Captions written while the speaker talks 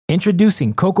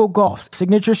Introducing Coco Gauff's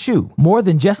signature shoe, more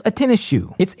than just a tennis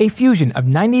shoe. It's a fusion of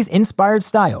 90s-inspired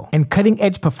style and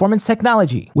cutting-edge performance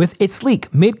technology. With its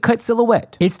sleek mid-cut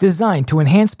silhouette, it's designed to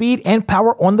enhance speed and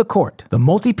power on the court. The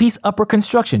multi-piece upper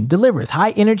construction delivers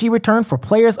high-energy return for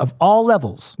players of all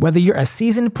levels. Whether you're a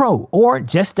seasoned pro or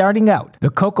just starting out, the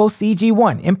Coco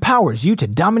CG1 empowers you to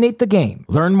dominate the game.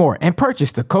 Learn more and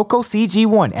purchase the Coco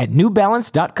CG1 at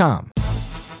newbalance.com.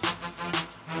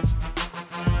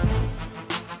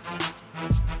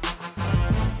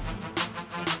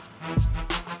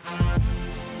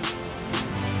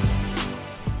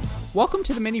 Welcome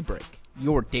to the Mini Break,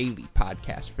 your daily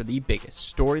podcast for the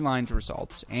biggest storylines,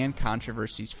 results, and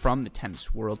controversies from the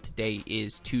tennis world. Today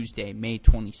is Tuesday, May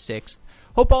 26th.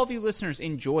 Hope all of you listeners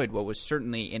enjoyed what was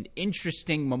certainly an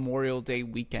interesting Memorial Day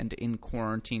weekend in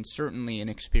quarantine. Certainly an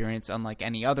experience unlike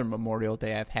any other Memorial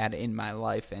Day I've had in my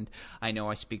life. And I know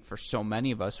I speak for so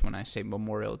many of us when I say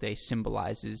Memorial Day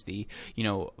symbolizes the,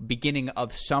 beginning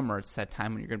of summer. It's that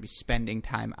time when you're going to be spending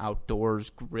time outdoors,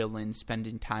 grilling,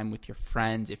 spending time with your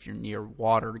friends. If you're near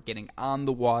water, getting on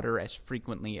the water as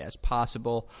frequently as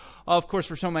possible. Of course,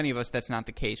 for so many of us, that's not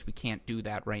the case. We can't do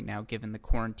that right now given the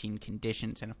quarantine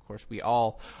conditions. And of course, we all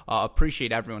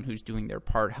appreciate everyone who's doing their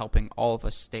part, helping all of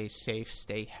us stay safe,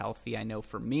 stay healthy. I know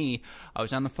for me, I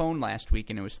was on the phone last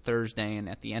week, and it was Thursday, and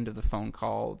at the end of the phone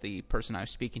call, the person I was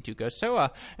speaking to goes,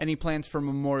 any plans for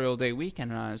Memorial Day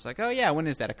weekend? And I was like, oh yeah, when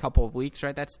is that? A couple of weeks,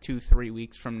 right? That's 2-3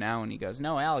 weeks from now. And he goes,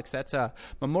 no, Alex, that's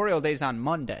Memorial Day's on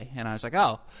Monday. And I was like,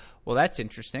 oh, well, that's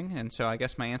interesting. And so I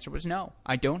guess my answer was no.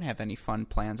 I don't have any fun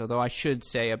plans, although I should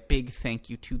say a big thank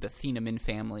you to the Thieneman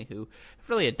family who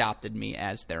really adopted me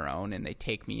as their own, and they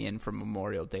take me in for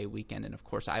Memorial Day weekend. And, of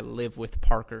course, I live with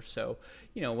Parker, so,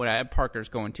 when Parker's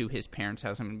going to his parents'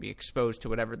 house, I'm going to be exposed to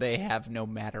whatever they have no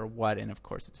matter what. And, of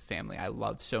course, it's a family I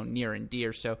love so near and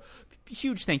dear. So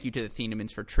huge thank you to the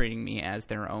Thienemans for treating me as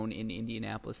their own in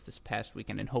Indianapolis this past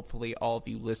weekend, and hopefully all of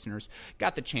you listeners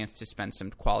got the chance to spend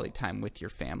some quality time with your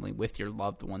family, with your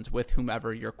loved ones, with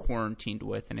whomever you're quarantined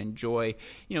with, and enjoy,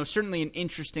 certainly an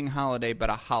interesting holiday, but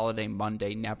a holiday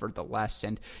Monday nevertheless.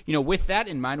 And, with that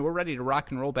in mind, we're ready to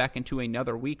rock and roll back into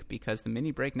another week because the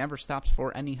mini break never stops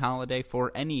for any holiday,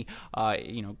 for any,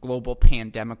 global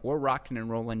pandemic. We're rocking and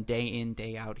rolling day in,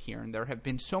 day out here, and there have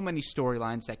been so many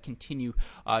storylines that continue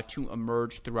to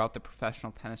emerge throughout the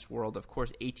professional tennis world. Of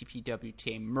course, ATP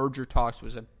WTA merger talks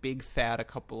was a big fad a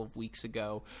couple of weeks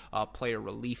ago. Player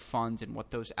relief funds and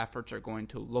what those efforts are going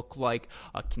to look like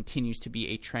continues to be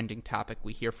a trending topic.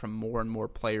 We hear from more and more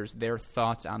players their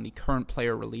thoughts on the current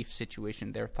player relief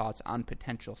situation, their thoughts on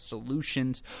potential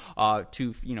solutions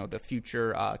to the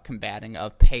future combating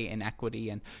of pay inequity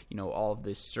and all of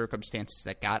the circumstances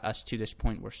that got us to this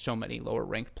point where so many lower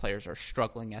ranked players are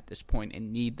struggling at this point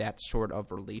and need that sort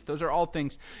of relief. Those are all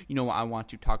things, I want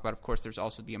to talk about. Of course, there's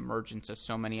also the emergence of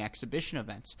so many exhibition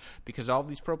events because all of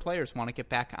these pro players want to get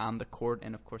back on the court,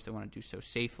 and of course they want to do so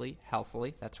safely,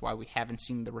 healthily. That's why we haven't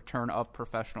seen the return of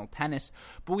professional tennis,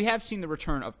 but we have seen the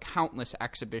return of countless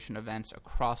exhibition events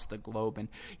across the globe, and,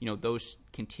 those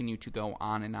continue to go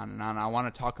on and on and on. I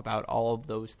want to talk about all of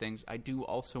those things. I do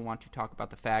also want to talk about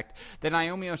the fact that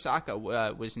Naomi Osaka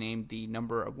was named the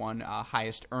number one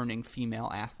highest earning female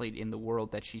athlete in the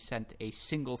world, that she set a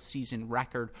single season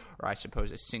record, or I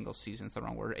suppose a single season is the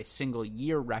wrong word, a single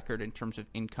year record in terms of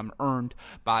income earned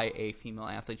by a female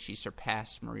athlete. She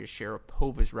surpassed Maria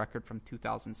Sharapova's record from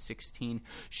 2016.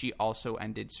 She also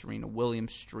ended Serena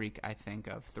Williams' streak, I think,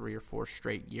 of 3 or 4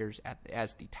 straight years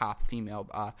as the top female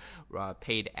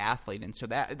paid athlete. And so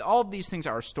that all of these things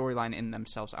are a storyline in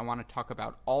themselves. I want to talk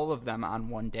about all of them on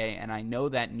one day, and I know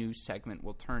that news segment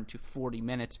will turn to 40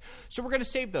 minutes. So we're going to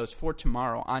save those for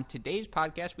tomorrow. On today's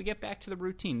podcast, we get back to the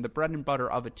routine, the bread and butter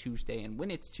of a Tuesday. And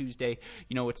when it's Tuesday,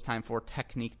 it's time for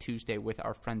Technique Tuesday with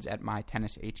our friends at My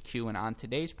Tennis HQ. And on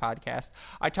today's podcast,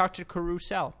 I talked to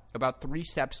Carousel about 3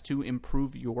 steps to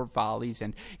improve your volleys,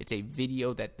 and it's a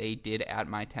video that they did at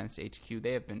My Tennis HQ.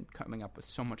 They have been coming up with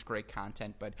so much great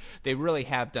content, but they really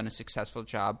have done a successful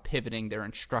job pivoting their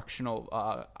instructional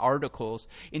articles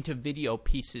into video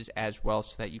pieces as well,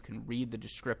 so that you can read the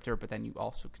descriptor, but then you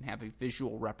also can have a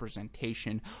visual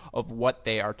representation of what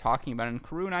they are talking about. And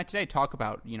Carew and I today talk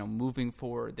about, moving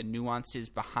forward, the nuances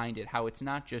behind it, how it's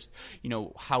not just,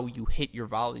 how you hit your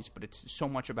volleys, but it's so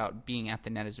much about being at the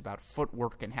net. It's about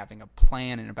footwork and having a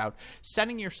plan and about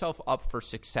setting yourself up for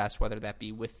success, whether that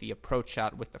be with the approach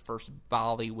shot, with the first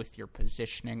volley, with your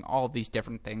positioning, all of these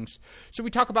different things. So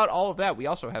we talk about all of that. We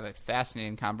also have a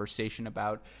fascinating conversation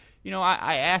about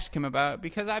I asked him about,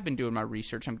 because I've been doing my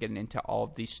research, I'm getting into all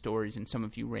of these stories, and some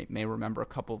of you may remember a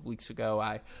couple of weeks ago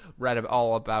I read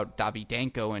all about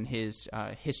Davydenko and his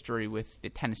history with the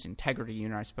Tennis Integrity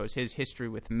Unit, I suppose, his history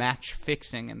with match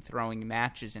fixing and throwing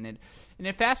matches, and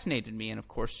it fascinated me. And of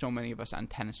course, so many of us on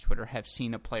tennis Twitter have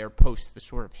seen a player post the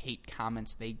sort of hate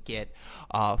comments they get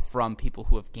from people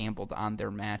who have gambled on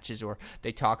their matches, or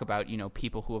they talk about,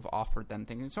 people who have offered them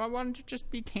things. And so I wanted to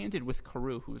just be candid with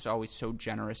Karu, who is always so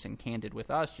generous and candid with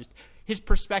us, just his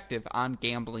perspective on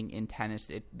gambling in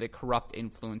tennis, the corrupt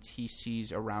influence he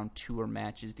sees around tour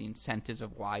matches, the incentives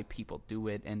of why people do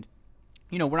it. And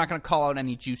we're not going to call out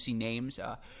any juicy names,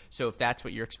 so if that's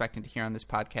what you're expecting to hear on this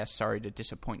podcast, sorry to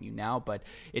disappoint you now, but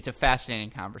it's a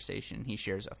fascinating conversation. He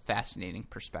shares a fascinating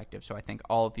perspective, so I think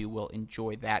all of you will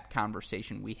enjoy that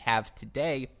conversation we have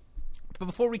today. But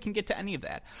before we can get to any of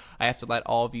that, I have to let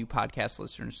all of you podcast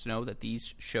listeners know that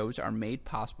these shows are made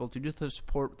possible due to the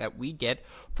support that we get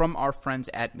from our friends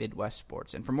at Midwest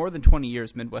Sports. And for more than 20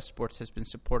 years, Midwest Sports has been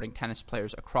supporting tennis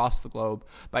players across the globe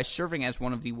by serving as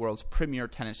one of the world's premier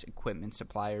tennis equipment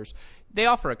suppliers. They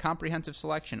offer a comprehensive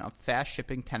selection of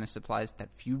fast-shipping tennis supplies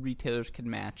that few retailers can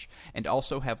match, and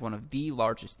also have one of the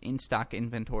largest in-stock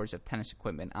inventories of tennis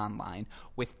equipment online,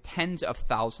 with tens of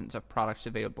thousands of products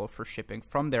available for shipping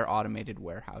from their automated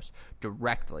warehouse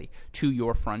directly to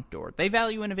your front door. They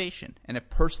value innovation and have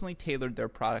personally tailored their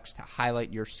products to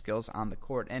highlight your skills on the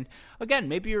court. And again,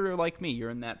 maybe you're like me, you're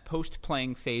in that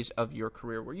post-playing phase of your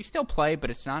career where you still play, but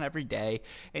it's not every day,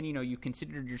 and you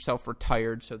considered yourself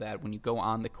retired so that when you go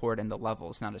on the court and the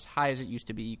level is not as high as it used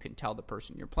to be, you can tell the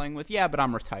person you're playing with, yeah, but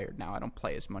I'm retired now, I don't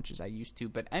play as much as I used to.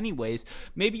 But anyways,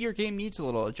 maybe your game needs a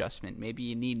little adjustment. Maybe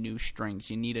you need new strings,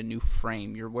 you need a new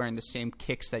frame, you're wearing the same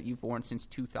kicks that you've worn since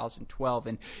 2012,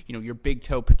 and your big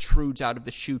toe protrudes out of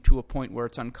the shoe to a point where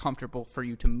it's uncomfortable for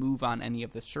you to move on any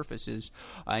of the surfaces,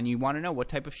 and you want to know, what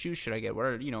type of shoes should I get? What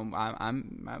are,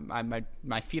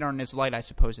 my feet aren't as light, I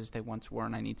suppose, as they once were,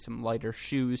 and I need some lighter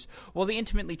shoes. Well, the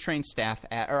intimately trained staff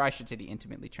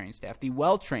the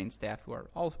well-trained staff, who are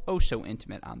oh so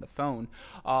intimate on the phone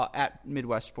at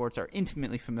Midwest Sports, are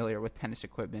intimately familiar with tennis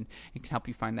equipment and can help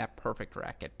you find that perfect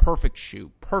racket, perfect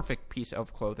shoe, perfect piece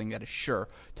of clothing that is sure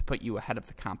to put you ahead of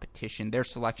the competition. Their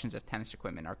selections of tennis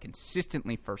equipment are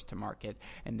consistently first to market,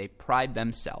 and they pride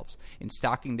themselves in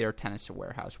stocking their tennis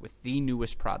warehouse with the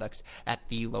newest products at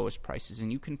the lowest prices.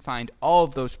 And you can find all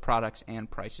of those products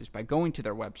and prices by going to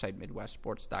their website,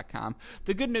 MidwestSports.com.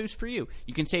 The good news for you,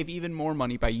 you can save even more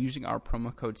money by using our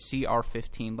promo code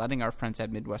CR15, letting our friends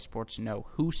at Midwest Sports know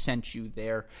who sent you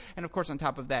there. And of course, on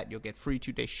top of that, you'll get free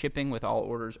 2-day shipping with all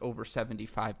orders over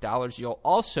 $75. You'll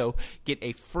also get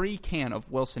a free can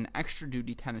of Wilson Extra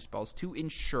Duty tennis balls to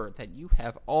ensure that you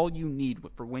have all you need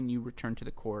for when you return to the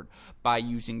court by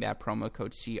using that promo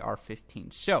code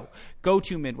CR15. So go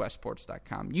to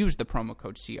MidwestSports.com, use the promo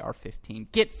code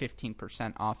CR15, get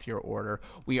 15% off your order.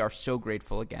 We are so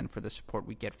grateful again for the support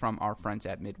we get from our friends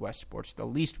at Midwest Sports. The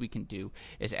least we can do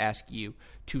is ask you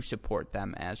to support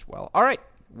them as well. All right.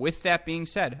 With that being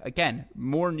said, again,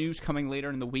 more news coming later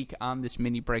in the week on this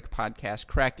mini break podcast.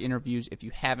 Cracked interviews. If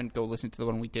you haven't, go listen to the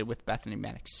one we did with Bethany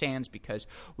Maddox-Sands, because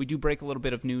we do break a little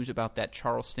bit of news about that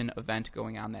Charleston event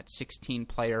going on, that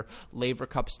 16-player Laver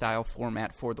Cup style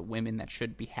format for the women that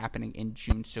should be happening in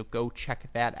June. So go check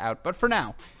that out. But for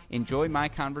now, enjoy my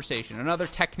conversation. Another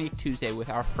Technique Tuesday with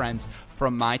our friends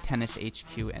from My Tennis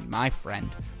HQ and my friend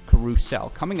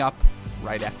Carousel, coming up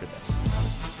right after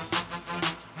this.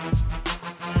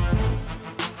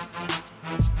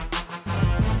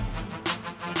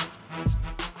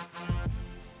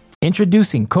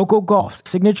 Introducing Coco Gauff's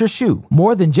signature shoe.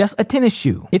 More than just a tennis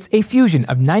shoe, it's a fusion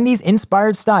of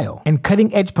 90s-inspired style and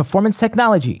cutting-edge performance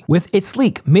technology. With its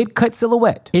sleek mid-cut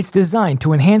silhouette, it's designed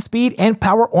to enhance speed and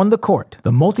power on the court.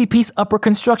 The multi-piece upper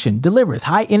construction delivers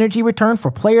high-energy return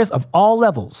for players of all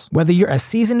levels. Whether you're a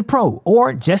seasoned pro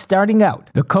or just starting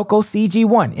out, the Coco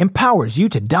CG1 empowers you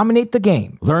to dominate the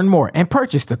game. Learn more and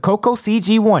purchase the Coco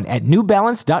CG1 at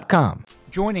NewBalance.com.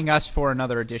 Joining us for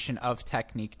another edition of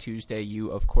Technique Tuesday,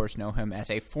 you, of course, know him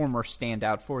as a former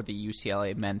standout for the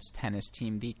UCLA men's tennis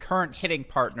team, the current hitting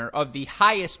partner of the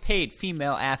highest-paid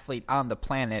female athlete on the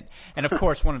planet, and, of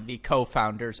course, one of the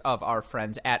co-founders of our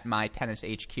friends at My Tennis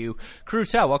HQ.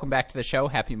 Carousel, welcome back to the show.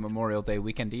 Happy Memorial Day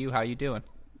weekend to you. How you doing?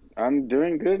 I'm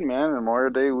doing good, man.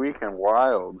 Memorial Day weekend,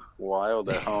 wild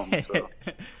at home, so...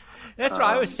 That's what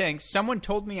I was saying. Someone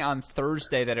told me on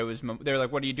Thursday that it was. They're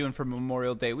like, "What are you doing for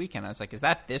Memorial Day weekend?" I was like, "Is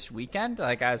that this weekend?"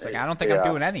 I was like, "I don't think I'm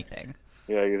doing anything."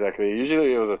 Yeah, exactly.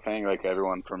 Usually it was a thing. Like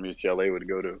everyone from UCLA would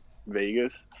go to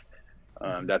Vegas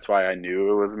That's why I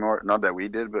knew it was more. Not that we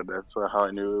did, but that's how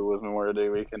I knew it was Memorial Day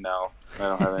weekend. Now I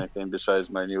don't have anything besides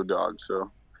my new dog.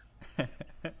 So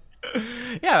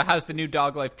yeah, how's the new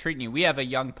dog life treating you? We have a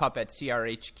young pup at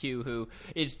CRHQ who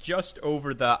is just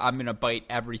over the I'm going to bite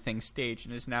everything stage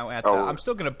and is now at the I'm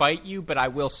still going to bite you, but I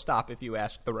will stop if you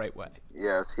ask the right way.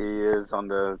 Yes, he is on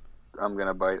the I'm going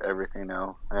to bite everything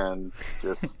now and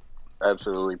just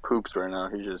absolutely poops right now.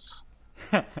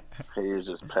 He's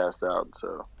just passed out.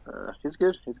 So he's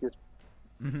good. He's good.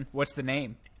 Mm-hmm. What's the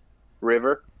name?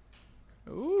 River.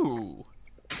 Ooh.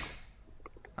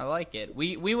 I like it.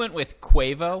 We went with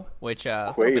Quavo, which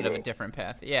a little bit of a different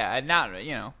path. Yeah, not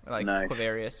like nice.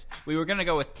 Quavarius. We were gonna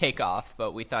go with Takeoff,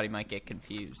 but we thought he might get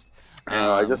confused.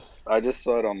 I just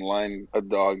saw it online, a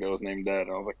dog that was named that.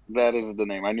 And I was like, that is the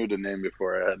name. I knew the name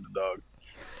before I had the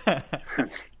dog.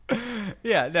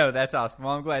 Yeah, no, that's awesome.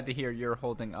 Well, I'm glad to hear you're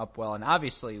holding up well. And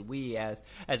obviously, we, as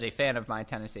a fan of My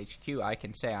Tennis HQ, I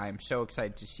can say I am so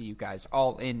excited to see you guys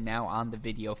all in now on the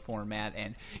video format.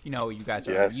 And, you guys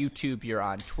are on YouTube, you're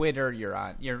on Twitter,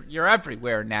 you're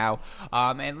everywhere now.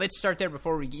 And let's start there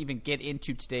before we even get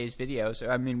into today's videos.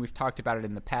 I mean, we've talked about it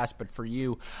in the past, but for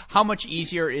you, how much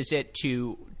easier is it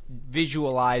to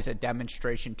visualize a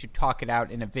demonstration, to talk it out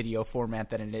in a video format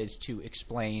than it is to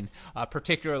explain,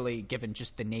 particularly given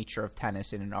just the nature of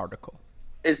tennis in an article?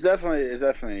 It's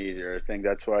definitely easier. I think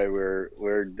that's why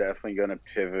we're definitely going to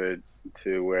pivot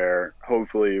to where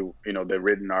hopefully the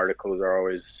written articles are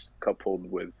always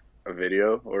coupled with a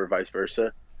video or vice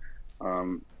versa,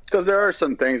 because there are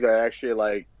some things that actually,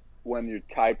 like, when you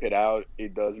type it out,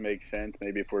 it does make sense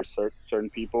maybe for certain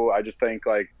people. I just think,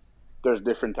 like, there's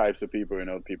different types of people,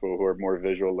 people who are more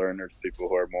visual learners, people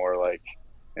who are more like,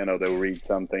 they'll read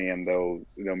something and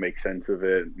they'll make sense of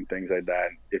it and things like that.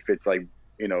 If it's like,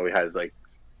 it has like,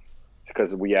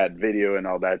 because we add video and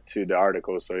all that to the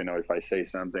article. So, if I say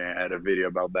something, I add a video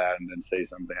about that, and then say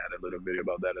something, add a little video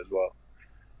about that as well.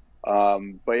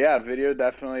 But yeah, video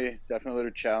definitely a little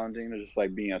challenging. It's just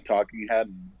like being a talking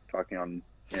head, talking on,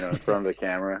 in front of the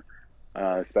camera,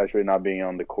 especially not being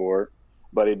on the court.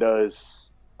 But it does,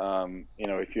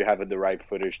 if you have the right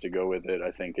footage to go with it,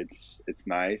 I think it's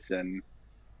nice. And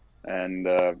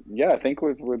I think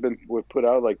we've put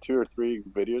out like 2 or 3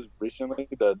 videos recently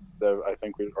that I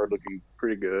think we are looking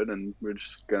pretty good, and we're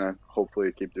just gonna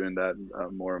hopefully keep doing that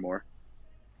more and more.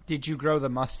 Did you grow the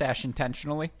mustache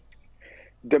intentionally?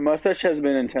 The mustache has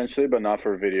been intentionally, but not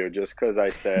for video. Just because I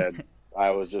said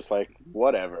I was just like,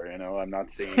 whatever, I'm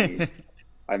not seeing.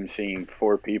 I'm seeing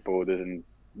 4 people in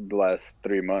the last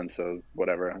 3 months, so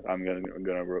whatever. I'm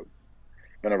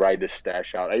gonna ride this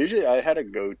stash out. I had a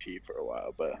goatee for a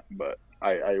while, but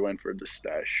I went for the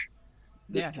stash.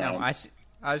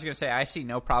 I was gonna say I see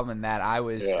no problem in that.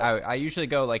 I usually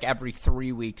go like every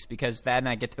 3 weeks, because then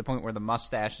I get to the point where the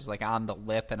mustache is like on the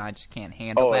lip and I just can't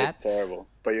handle that. It's terrible.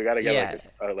 But you gotta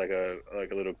get like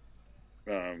a little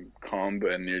comb,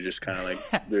 and you're just kind of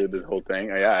like do the whole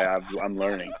thing. I'm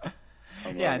learning.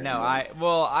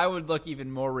 I would look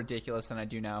even more ridiculous than I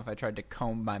do now if I tried to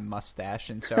comb my mustache,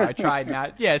 and so I tried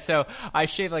not. Yeah, so I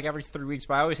shave like every 3 weeks,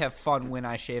 but I always have fun when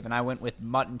I shave, and I went with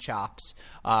mutton chops,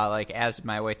 like as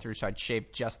my way through, so I'd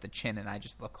shave just the chin, and I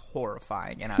just look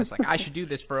horrifying, and I was like, I should do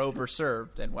this for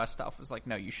Overserved, and Westhoff was like,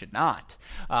 no, you should not,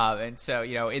 and so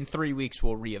in 3 weeks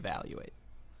we'll reevaluate.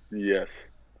 Yes.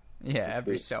 Yeah,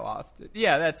 every so often.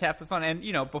 Yeah, that's half the fun. And,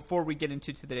 before we get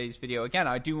into today's video, again,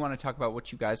 I do want to talk about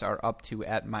what you guys are up to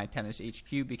at My Tennis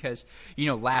HQ, because,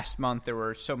 last month there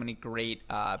were so many great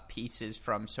pieces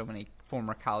from so many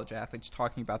former college athletes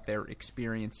talking about their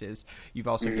experiences. You've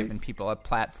also given people a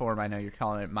platform. I know you're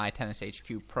calling it My Tennis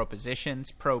HQ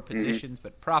Propositions,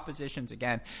 but Propositions,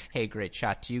 again, hey, great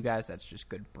shot to you guys. That's just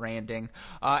good branding.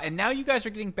 And now you guys are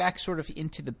getting back sort of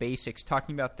into the basics,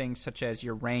 talking about things such as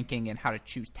your ranking and how to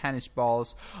choose tennis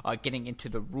balls, getting into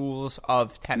the rules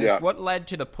of tennis. Yeah. What led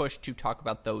to the push to talk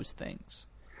about those things?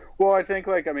 Well, I think,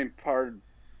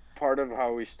 part of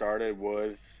how we started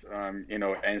was,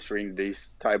 answering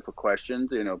these type of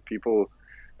questions. People,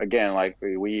 again, like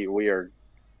we are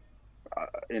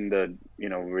in the,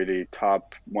 really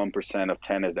top 1% of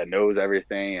tennis that knows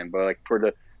everything. But like for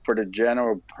the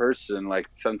general person, like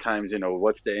sometimes,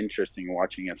 what's the interest in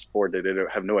watching a sport that they don't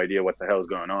have no idea what the hell is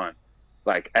going on,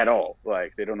 like at all.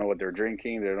 Like they don't know what they're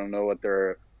drinking. They don't know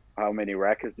how many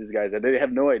rackets these guys are. They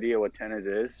have no idea what tennis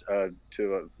is,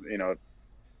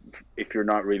 if you're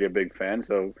not really a big fan.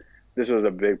 So this was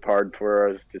a big part for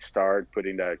us to start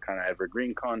putting that kind of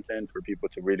evergreen content for people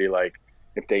to really, like,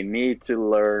 if they need to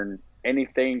learn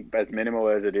anything as minimal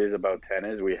as it is about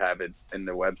tennis, we have it in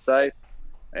the website.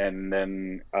 And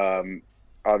then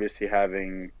obviously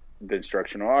having the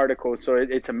instructional articles. So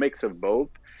it's a mix of both.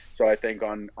 So I think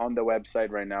on the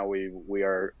website right now we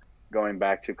are going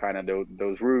back to kind of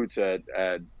those roots at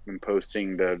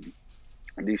posting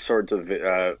these sorts of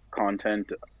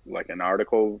content, like an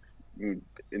article in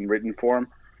written form,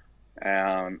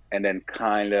 and then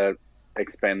kind of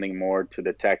expanding more to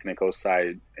the technical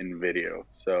side in video.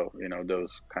 So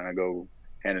those kind of go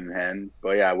hand in hand.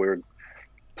 But yeah, we're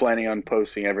planning on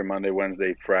posting every Monday,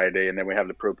 Wednesday, Friday, and then we have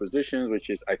the propositions, which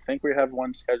is, I think we have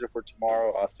one scheduled for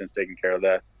tomorrow. Austin's taking care of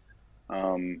that.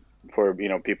 For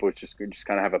people just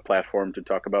kind of have a platform to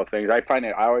talk about things. I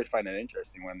always find it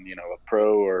interesting when a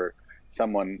pro or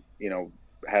someone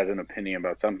has an opinion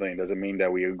about something. It doesn't mean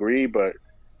that we agree, but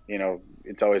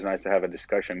it's always nice to have a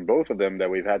discussion. Both of them that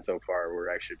we've had so far were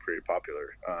actually pretty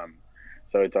popular.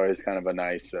 So it's always kind of a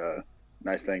nice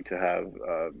thing to have,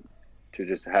 to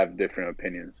just have different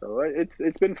opinions. So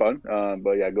it's been fun.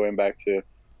 But yeah, going back to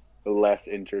less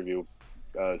interview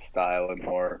style and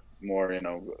more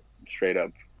straight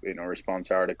up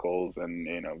response articles and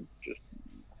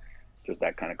just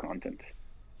that kind of content.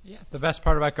 Yeah, the best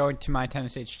part about going to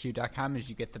mytennishq.com is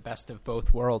you get the best of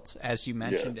both worlds, as you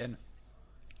mentioned. Yes. And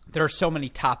there are so many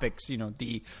topics,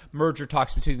 the merger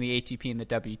talks between the ATP and the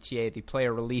WTA, the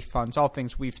player relief funds, all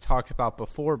things we've talked about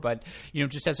before. But,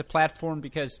 just as a platform,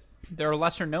 because there are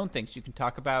lesser known things you can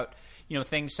talk about,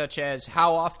 things such as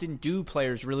how often do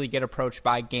players really get approached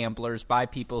by gamblers, by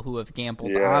people who have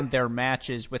gambled on their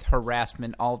matches with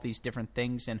harassment, all of these different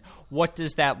things, and what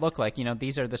does that look like?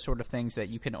 These are the sort of things that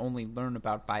you can only learn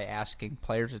about by asking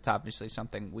players. It's obviously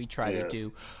something we try to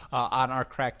do on our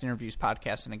Cracked Interviews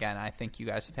podcast, and again, I think you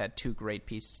guys have had 2 great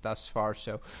pieces thus far,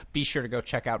 so be sure to go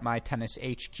check out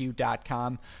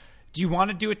mytennishq.com. Do you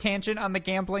want to do a tangent on the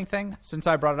gambling thing since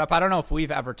I brought it up? I don't know if we've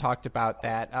ever talked about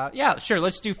that. Yeah, sure.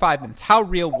 Let's do 5 minutes. How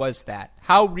real was that?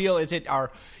 How real is it?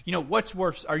 What's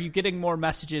worse? Are you getting more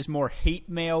messages, more hate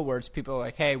mail where it's people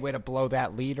like, hey, way to blow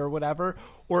that lead or whatever?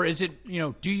 Or is it,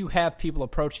 do you have people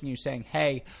approaching you saying,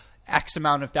 hey, X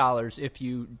amount of dollars if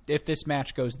this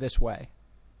match goes this way?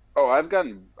 Oh, I've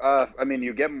gotten,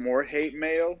 you get more hate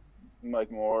mail,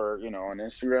 like more, on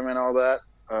Instagram and all that.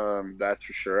 That's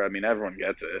for sure. Everyone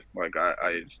gets it. Like I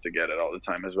used to get it all the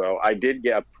time as well. I did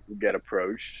get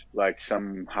approached. Like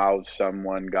somehow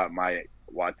someone got my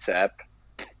WhatsApp.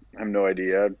 I have no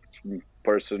idea.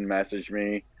 Person messaged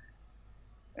me,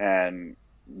 and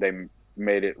they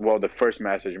made it. Well, the first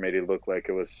message made it look like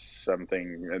it was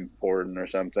something important or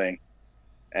something,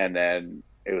 and then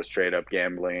it was straight up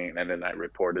gambling. And then I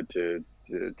reported to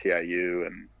TIU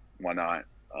and whatnot.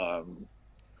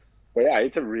 But yeah,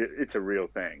 it's a real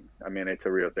thing. It's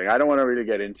a real thing. I don't want to really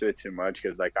get into it too much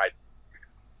because, like,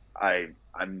 I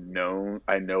know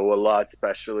a lot,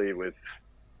 especially with,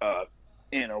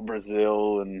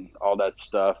 Brazil and all that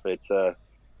stuff. It's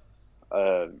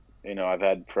I've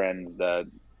had friends that,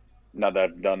 not that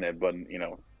I've done it, but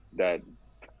that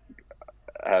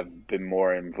have been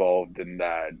more involved in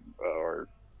that, or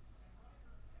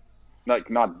like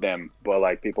not them, but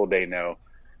like people they know,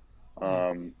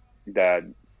 that.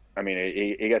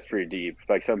 It gets pretty deep.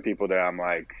 Like some people that I'm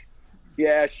like,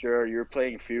 yeah, sure, you're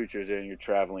playing futures and you're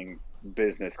traveling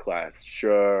business class.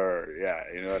 Sure, yeah,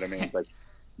 you know what I mean? Like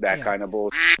that kind of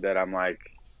bullshit that I'm like,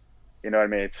 you know what I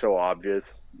mean? It's so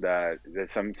obvious that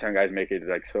some guys make it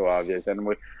like so obvious. And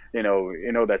with,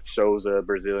 that Souza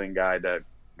Brazilian guy that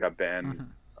got banned.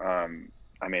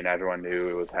 Mm-hmm. Everyone knew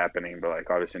it was happening, but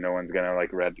like obviously no one's gonna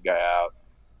like red the guy out.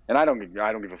 And I don't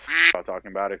give a f about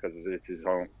talking about it because it's his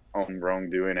own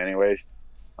wrongdoing anyways.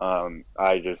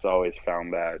 I just always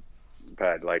found that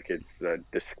like it's a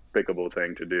despicable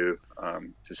thing to do,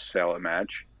 to sell a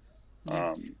match,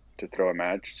 to throw a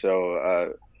match.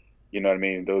 So you know what I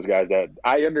mean? Those guys that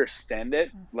I understand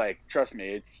it. Like trust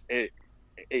me,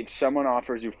 if someone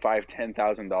offers you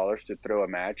 $5,000-$10,000 to throw a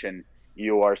match and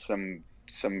you are some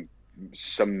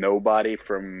nobody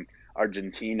from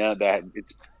Argentina that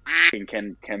it's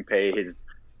can pay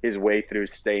his way through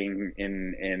staying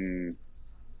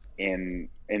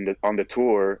on the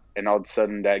tour, and all of a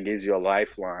sudden that gives you a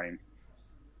lifeline.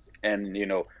 And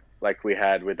like we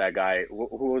had with that guy,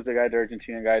 who was the guy, the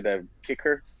Argentinian guy, the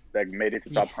kicker that made it to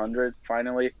top 100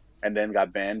 finally, and then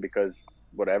got banned because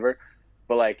whatever.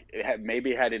 But like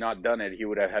maybe had he not done it, he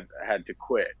would have had to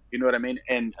quit. You know what I mean?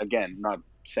 And again, not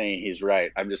saying he's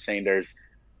right. I'm just saying there's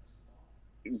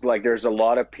a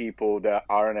lot of people that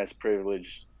aren't as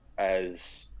privileged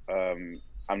as I'm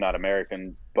not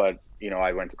American, but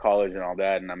I went to college and all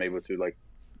that, and I'm able to like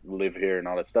live here and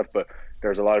all that stuff. But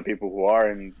there's a lot of people who are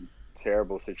in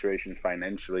terrible situations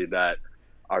financially that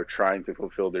are trying to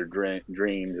fulfill their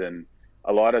dreams, and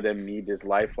a lot of them need this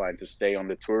lifeline to stay on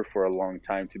the tour for a long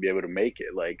time to be able to make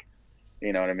it. Like,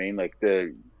 you know what I mean? Like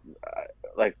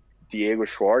like Diego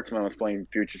Schwartzman was playing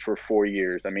futures for 4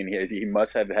 years. I mean, he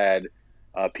must have had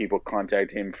people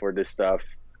contact him for this stuff.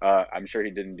 I'm sure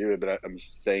he didn't do it, but I'm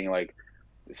just saying, like,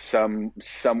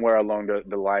 somewhere along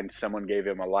the line, someone gave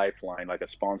him a lifeline, like a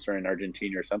sponsor in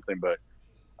Argentina or something. But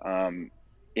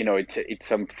you know,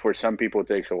 for some people it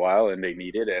takes a while and they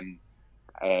need it,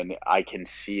 and I can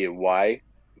see why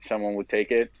someone would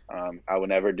take it. I would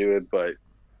never do it, but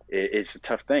it's a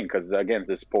tough thing because, again,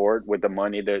 the sport with the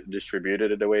money that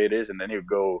distributed it the way it is, and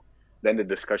then the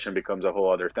discussion becomes a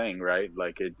whole other thing, right?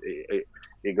 Like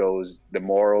it goes, the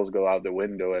morals go out the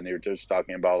window, and you're just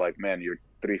talking about, like, man, you're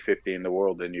 350 in the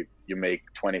world and you make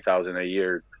 20,000 a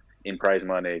year in prize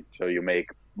money, so you make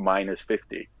minus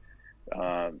 50.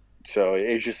 So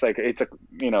it's just like,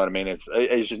 you know what I mean?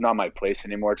 It's just not my place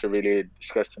anymore to really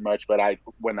discuss too much. But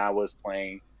when I was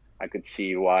playing, I could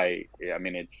see why. I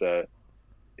mean,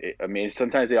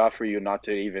 sometimes they offer you not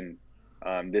to even.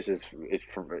 It's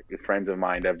for friends of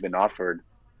mine that have been offered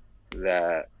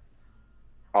like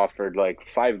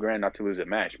 $5,000 not to lose a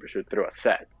match, but should throw a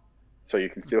set, so you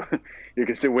can still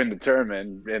win the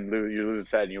tournament, and you lose a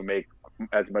set and you make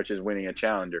as much as winning a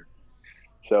challenger.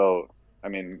 So, I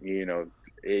mean, you know,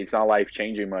 it's not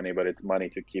life-changing money, but it's money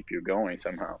to keep you going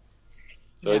somehow.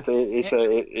 So yeah.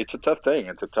 It's a tough thing.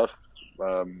 It's a tough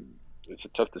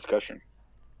discussion.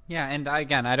 Yeah, and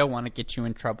again, I don't want to get you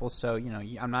in trouble, so, you know,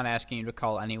 I'm not asking you to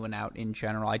call anyone out in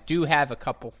general. I do have a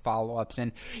couple follow-ups,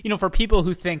 and, you know, for people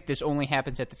who think this only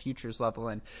happens at the futures level,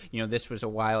 and, you know, this was a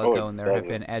while ago, and there have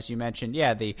been, as you mentioned,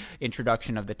 the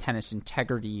introduction of the tennis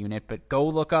integrity unit, but go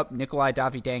look up Nikolai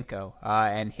Davydenko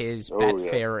and his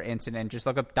Betfair incident. Just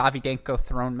look up Davydenko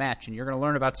thrown match, and you're going to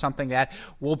learn about something that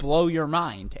will blow your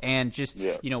mind, and just,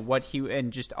 you know,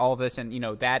 and just all this, and, you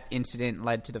know, that incident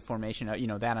led to the formation of, you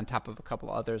know, that on top of a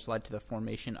couple others led to the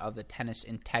formation of the tennis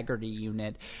integrity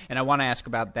unit. And I want to ask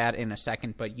about that in a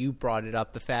second, but you brought it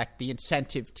up, the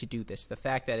incentive to do this, the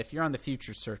fact that if you're on the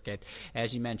future circuit,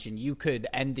 as you mentioned, you could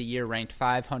end the year ranked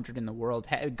 500 in the world,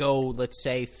 go, let's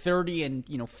say, 30 and,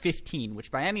 you know, 15, which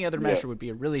by any other measure would be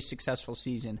a really successful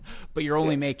season, but you're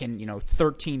only making, you know,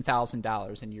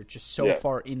 $13,000, and you're just so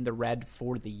far in the red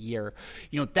for the year.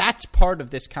 You know, that's part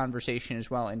of this conversation as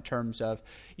well, in terms of,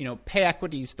 you know, pay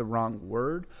equity is the wrong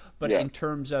word, but in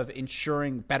terms of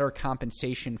ensuring better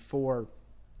compensation for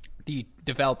the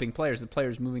developing players, the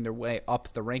players moving their way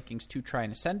up the rankings to try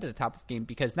and ascend to the top of the game,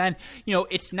 because then, you know,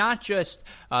 it's not just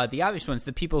the obvious ones,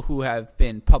 the people who have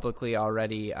been publicly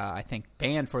already, I think,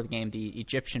 banned for the game, the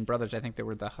Egyptian brothers, I think they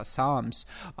were the Hassams,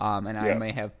 and I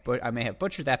may have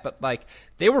butchered that, but, like,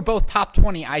 they were both top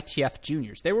 20 ITF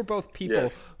juniors. They were both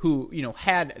people who, you know,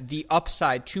 had the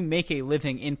upside to make a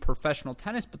living in professional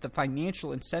tennis, but the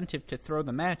financial incentive to throw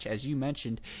the match, as you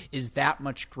mentioned, is that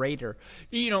much greater.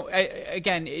 You know,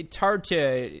 again, it's hard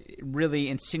to really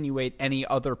insinuate any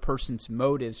other person's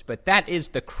motives, but that is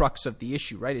the crux of the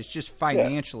issue, right? It's just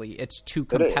financially, it's too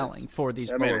compelling for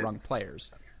these lower-rung players.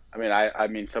 I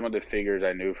mean, some of the figures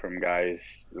I knew from guys,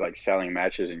 like, selling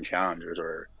matches in challengers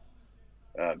were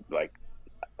like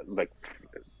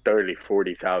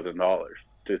 $30,000-$40,000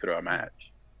 to throw a match.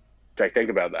 Like, think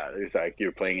about that. It's like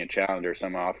you're playing a challenger,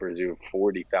 someone offers you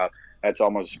 $40,000. That's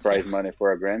almost prize money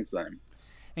for a Grand Slam.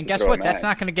 And guess what? That's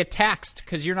not going to get taxed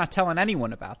because you're not telling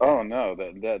anyone about that. Oh, no,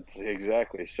 that's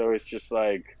exactly. So it's just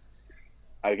like,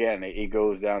 again, it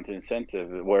goes down to incentive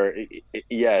where,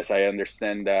 yes, I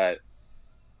understand that.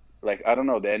 Like, I don't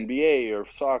know, the NBA or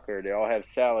soccer, they all have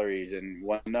salaries and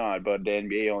whatnot, but the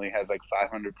NBA only has like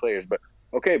 500 players. But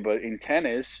okay, but in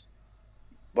tennis,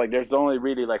 like, there's only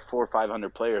really like 400 or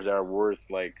 500 players that are worth,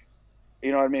 like,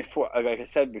 you know what I mean? Like I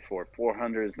said before,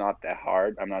 400 is not that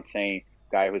hard. I'm not saying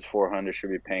guy who's 400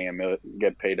 should be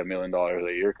get paid $1 million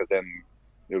a year, because then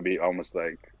it would be almost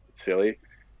like silly.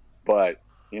 But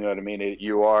you know what I mean?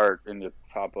 You are in the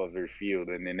top of your field,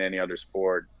 and in any other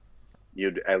sport,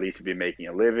 you'd at least be making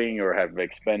a living or have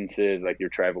expenses, like you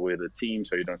travel with a team,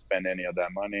 so you don't spend any of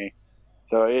that money.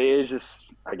 So it's just,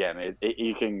 again,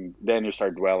 you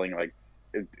start dwelling like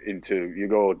you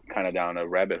go kind of down a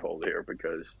rabbit hole here,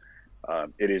 because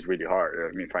it is really hard.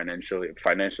 I mean, financially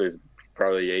is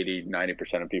probably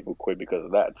 80-90% of people quit because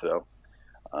of that. So,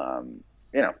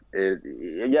 you know,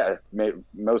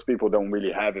 most people don't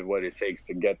really have what it takes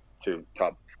to get to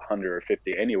top 100 or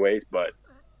 50 anyways, but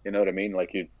you know what I mean?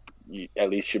 Like, you at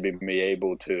least should be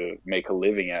able to make a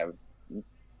living at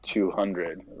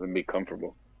 200 and be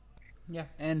comfortable. Yeah,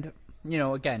 and, you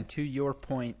know, again, to your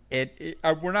point,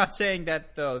 we're not saying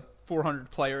that the 400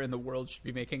 player in the world should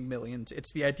be making millions.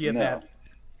 It's the idea that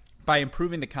by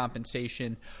improving the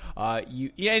compensation,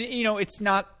 it's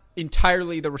not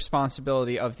entirely the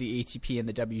responsibility of the ATP and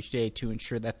the WTA to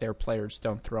ensure that their players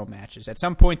don't throw matches. At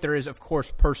some point, there is, of course,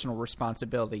 personal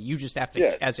responsibility. You just have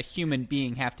to, as a human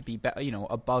being, have to be,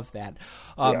 above that.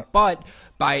 But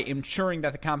by ensuring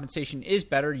that the compensation is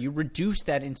better, you reduce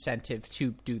that incentive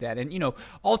to do that. And,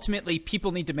 ultimately,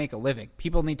 people need to make a living.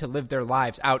 People need to live their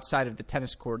lives outside of the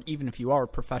tennis court, even if you are a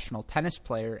professional tennis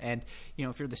player. And,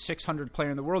 if you're the 600th player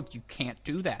in the world, you can't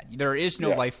do that. There is no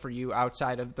life for you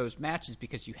outside of those matches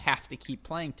because you have to keep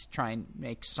playing to try and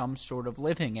make some sort of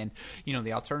living. And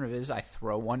the alternative is I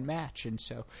throw one match, and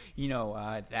so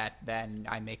that then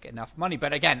I make enough money.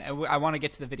 But again, I want to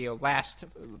get to the video. Last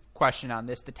question on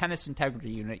this: the tennis integrity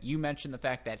unit. You mentioned the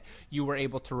fact that you were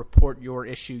able to report your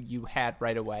issue you had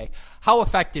right away. How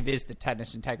effective is the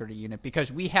tennis integrity unit?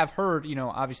 Because we have heard,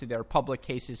 obviously there are public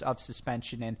cases of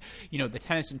suspension, and the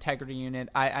tennis integrity unit.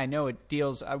 I know it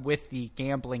deals with the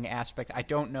gambling aspect. I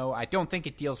don't think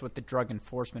it deals with the drug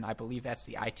enforcement. I believe that's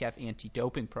the ITF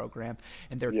anti-doping program,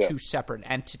 and they're two separate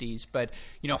entities. But,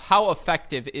 how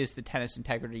effective is the tennis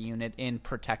integrity unit in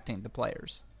protecting the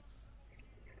players?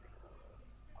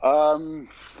 I don't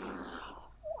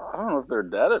know if they're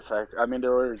that effective. I mean, they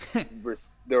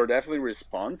were definitely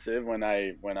responsive when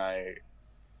I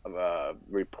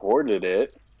reported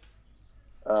it,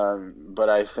 but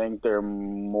I think they're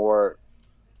more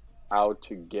out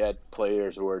to get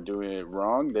players who are doing it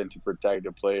wrong than to protect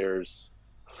the players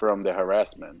from the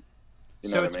harassment.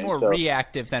 So it's more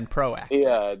reactive than proactive.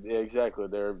 Yeah, exactly.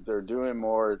 They're doing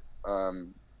more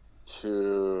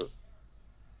to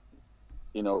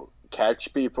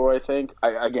catch people. I think.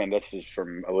 Again, that's just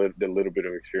from the little bit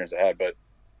of experience I had, but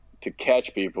to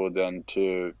catch people than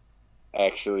to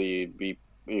actually be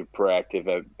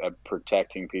proactive at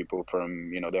protecting people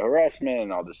from the harassment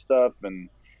and all this stuff, and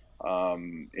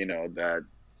that.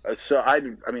 So I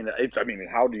mean,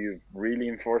 how do you really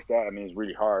enforce that? I mean, it's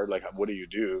really hard. Like, what do you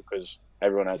do? Because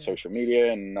everyone has social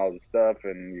media and all this stuff,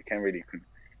 and you can't really,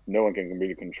 no one can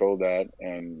really control that.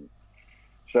 And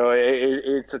so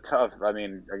it's a tough. I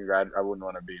mean, I wouldn't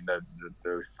want to be in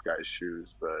those guys' shoes,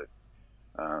 but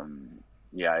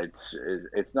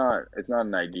it's not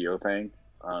an ideal thing.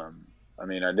 I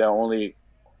mean,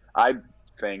 I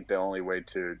think the only way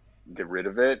to get rid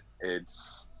of it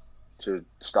is to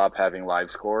stop having live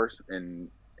scores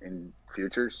in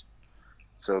futures,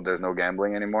 so there's no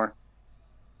gambling anymore.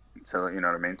 So you know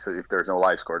what I mean. So if there's no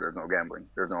live score, there's no gambling.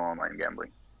 There's no online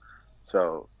gambling.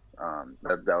 So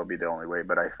that would be the only way.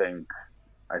 But I think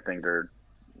they're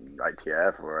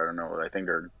ITF, or I don't know. I think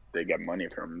they get money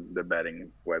from the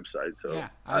betting website. So yeah,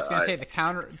 I was going to say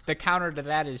the counter to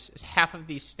that is half of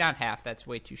these, not half, that's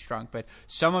way too strong, but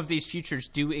some of these futures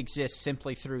do exist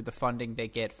simply through the funding they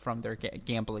get from their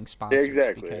gambling sponsors.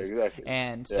 Exactly.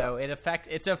 And so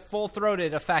it's a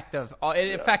full-throated effect of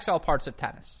it affects all parts of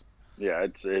tennis. Yeah,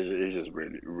 it's just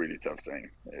really, really tough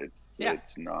thing. It's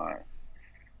not.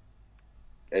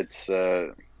 It's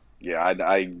I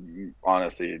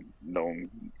honestly don't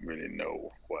really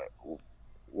know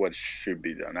what should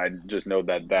be done. I just know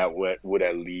that would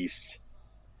at least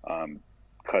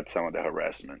cut some of the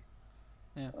harassment.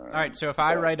 Yeah. All right. So if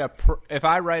I write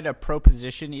a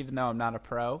proposition, even though I'm not a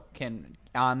pro,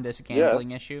 on this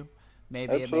gambling issue,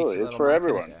 maybe absolutely. It makes it's for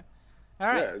everyone. All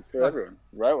right. Yeah, it's for everyone.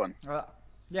 Right one.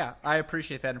 Yeah, I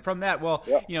appreciate that. And from that,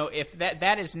 if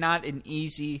that is not an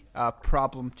easy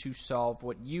problem to solve,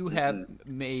 what you have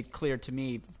made clear to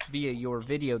me via your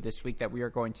video this week that we are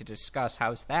going to discuss.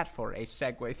 How's that for a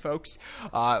segue, folks?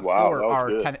 For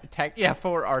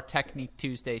our Technique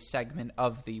Tuesday segment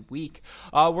of the week.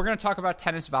 We're going to talk about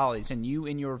tennis volleys, and you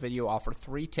in your video offer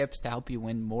 3 tips to help you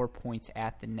win more points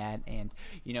at the net. And,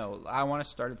 I want to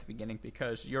start at the beginning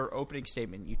because your opening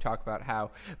statement, you talk about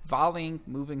how volleying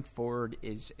moving forward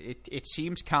it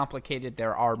seems complicated.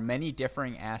 There are many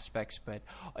differing aspects, but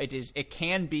it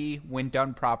can be, when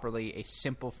done properly, a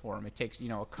simple form. It takes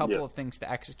a couple of things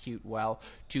to execute well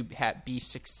to be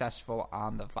successful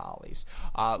on the volleys.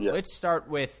 Let's start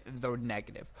with the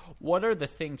negative. What are the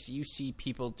things you see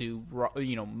people do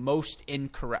most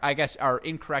incorrect? I guess are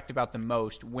incorrect about the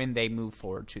most when they move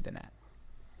forward to the net.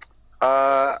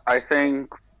 I think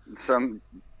some.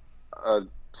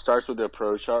 Starts with the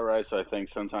approach shot, right? So I think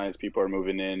sometimes people are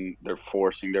moving in, they're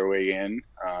forcing their way in,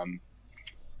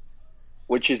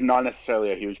 which is not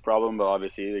necessarily a huge problem, but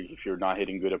obviously if you're not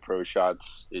hitting good approach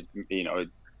shots,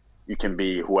 you can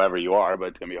be whoever you are, but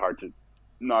it's going to be hard to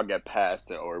not get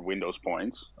past it or win those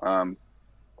points. Doesn't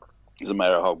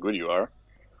matter how good you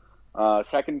are.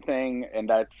 Second thing, and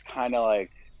that's kind of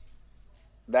like,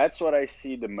 that's what I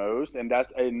see the most, and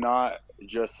that's not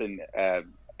just in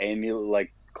any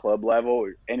club level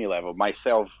or any level.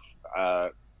 Myself, I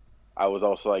was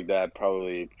also like that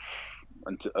probably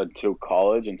until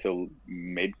college, until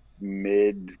mid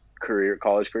career,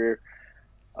 college career.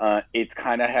 It's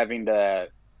kind of having that.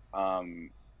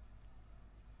 Um,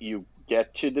 you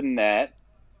get to the net,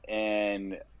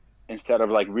 and instead of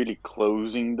like really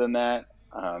closing the net,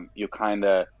 you kind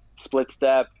of split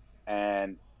step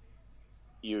and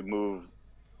you move.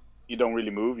 You don't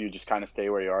really move. You just kind of stay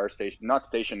where you are, not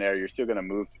stationary. You're still gonna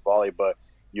move to volley, but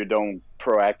you don't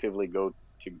proactively go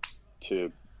to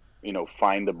to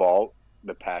find the ball,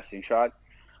 the passing shot.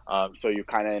 So you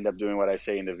kind of end up doing what I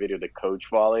say in the video, the coach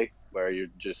volley, where you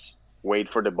just wait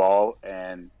for the ball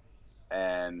and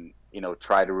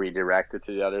try to redirect it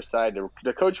to the other side.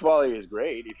 The coach volley is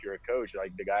great if you're a coach,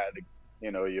 like the guy,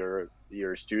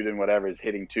 your student, whatever, is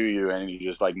hitting to you, and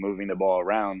you're just like moving the ball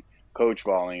around, coach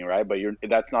volleying, right? But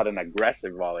that's not an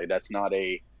aggressive volley. That's not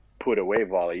a put away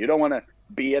volley. You don't want to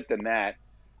be at the net.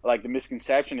 Like the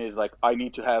misconception is like, I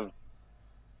need to have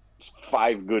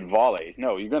 5 good volleys.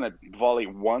 No, you're gonna volley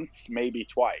once, maybe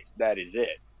twice. That is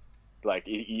it. Like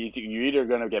you're either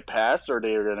gonna get passed or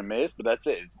they're gonna miss, but that's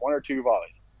it. It's 1 or 2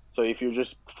 volleys. So if you're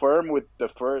just firm with the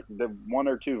 1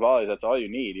 or 2 volleys, that's all you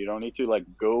need. You don't need to like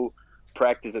go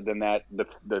practice it in that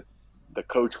the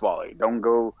coach volley. Don't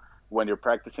go when you're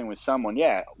practicing with someone.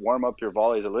 Yeah, warm up your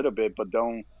volleys a little bit, but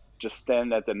don't just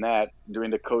stand at the net doing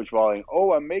the coach volleying.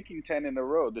 Oh, I'm making 10 in a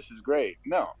row. This is great.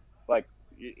 No, like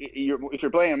if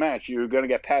you're playing a match, you're gonna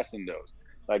get passed in those.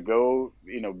 Like go,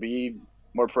 be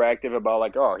more proactive about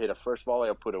like, oh, I hit a first volley,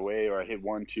 I'll put away, or I hit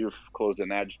 1, 2, close the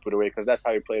net, just put away, because that's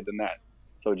how you play the net.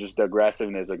 So just the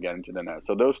aggressiveness of getting to the net.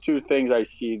 So those 2 things I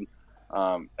see.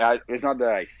 It's not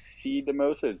that I see the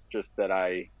most. It's just that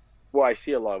I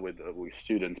see a lot with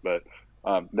students, but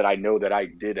that I know that I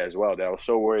did as well. That I was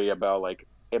so worried about like,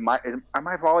 are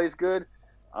my volleys good?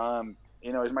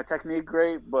 Is my technique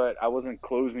great? But I wasn't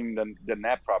closing the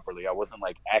net properly. I wasn't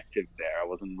like active there. I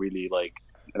wasn't really like.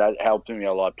 And that helped me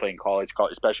a lot playing college,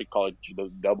 especially college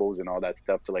doubles and all that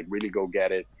stuff, to like really go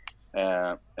get it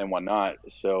and whatnot.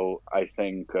 So I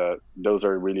think those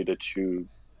are really the 2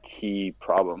 key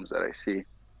problems that I see.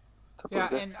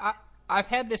 Yeah, and I've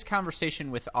had this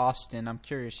conversation with Austin. I'm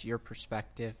curious your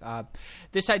perspective.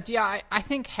 This idea, I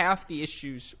think half the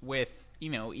issues with,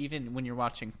 even when you're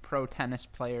watching pro tennis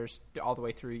players all the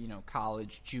way through,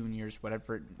 college, juniors,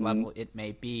 whatever level it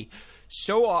may be,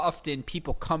 so often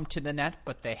people come to the net,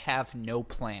 but they have no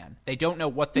plan. They don't know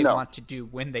what they want to do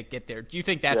when they get there. Do you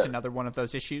think that's another one of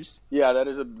those issues? Yeah, that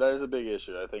is a big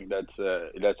issue. I think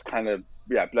that's kind of,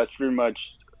 that's pretty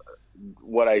much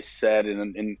what I said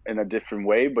in a different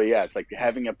way. But yeah, it's like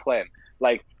having a plan.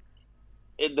 Like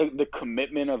the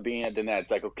commitment of being at the net.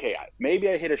 It's like, okay, maybe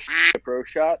I hit a pro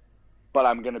shot, but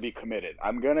I'm going to be committed.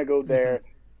 I'm going to go there.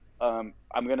 I'm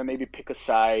going to maybe pick a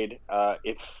side.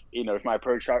 If my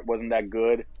approach shot wasn't that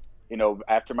good,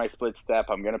 after my split step,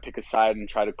 I'm going to pick a side and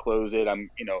try to close it.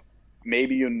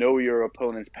 Maybe your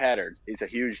opponent's patterns. It's a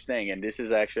huge thing. And this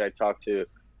is actually, I talked to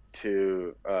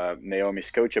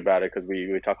Naomi's coach about it, because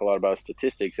we talk a lot about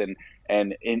statistics,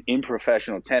 and in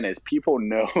professional tennis, people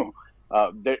know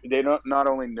they don't not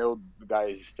only know the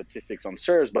guy's statistics on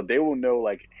serves, but they will know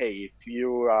like, hey, if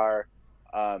you are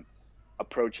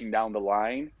approaching down the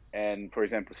line, and for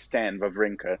example Stan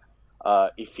Wawrinka,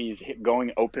 if he's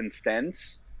going open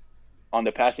stance on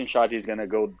the passing shot, he's going to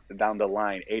go down the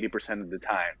line 80% of the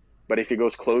time, but if he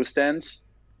goes close stance,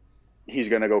 he's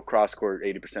going to go cross court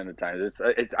 80% of the time.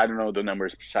 It's I don't know the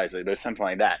numbers precisely, but it's something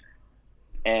like that.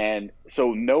 And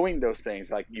so knowing those things,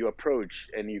 like you approach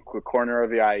and you corner of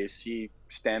the eye, you see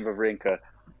Stan Wawrinka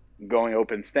going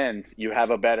open stance, you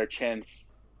have a better chance.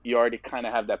 You already kind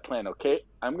of have that plan. Okay,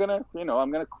 I'm gonna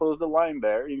close the line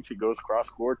there. If he goes cross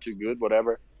court, too good,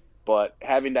 whatever. But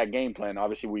having that game plan,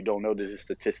 obviously we don't know the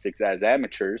statistics as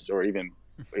amateurs or even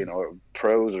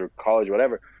pros or college,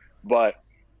 whatever. But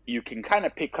you can kind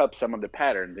of pick up some of the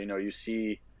patterns. You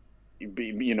see,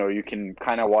 you can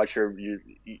kind of watch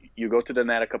you go to the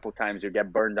net a couple of times, you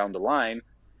get burned down the line.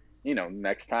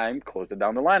 Next time, close it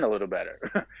down the line a little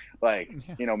better.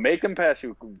 Make them pass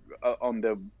you on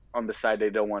the side they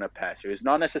don't want to pass you. It's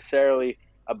not necessarily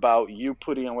about you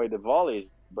putting away the volleys,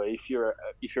 but if you're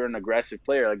an aggressive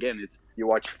player, again, it's you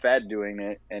watch Fed doing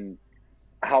it, and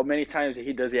how many times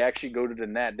does he actually go to the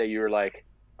net that you're like,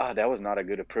 that was not a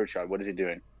good approach shot. What is he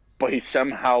doing? But he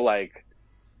somehow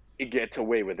he gets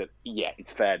away with it. Yeah,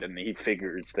 it's Fed and he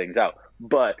figures things out.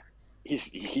 But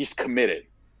he's committed.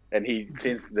 And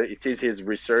since his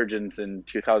resurgence in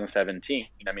 2017,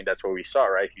 that's what we saw,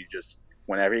 right? He's just,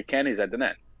 whenever he can, he's at the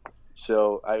net.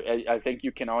 So I think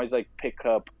you can always pick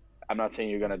up I'm not saying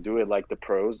you're gonna do it like the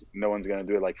pros. No one's gonna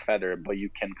do it like Federer, but you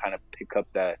can kind of pick up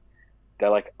that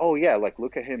like, oh yeah, like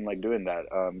look at him like doing that.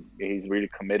 He's really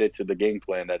committed to the game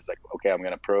plan. That's like, okay, I'm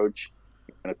gonna approach,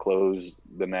 I'm gonna close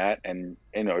the net, and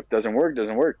if it doesn't work,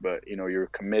 doesn't work. But you're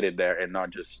committed there and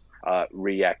not just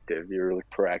reactive. You're really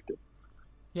proactive.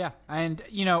 Yeah, and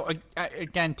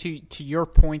again, to your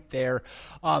point there,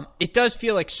 it does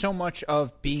feel like so much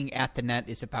of being at the net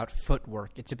is about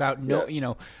footwork. It's about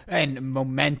and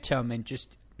momentum, and just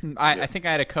I think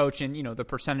I had a coach, and the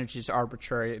percentage is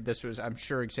arbitrary. This was, I'm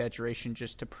sure, exaggeration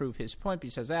just to prove his point. But he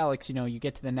says, Alex, you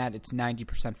get to the net, it's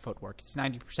 90% footwork. It's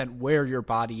 90% where your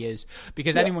body is,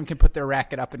 because anyone can put their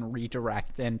racket up and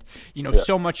redirect. And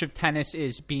so much of tennis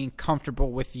is being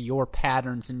comfortable with your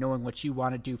patterns and knowing what you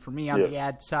want to do. For me, on the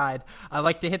ad side, I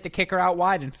like to hit the kicker out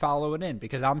wide and follow it in,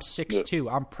 because I'm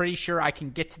 6'2". I'm pretty sure I can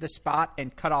get to the spot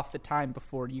and cut off the time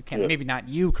before you can. Maybe not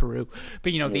you, Karu,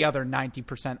 but the other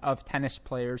 90% of tennis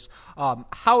players.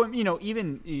 How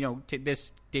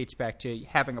this dates back to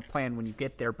having a plan when you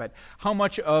get there, but how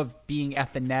much of being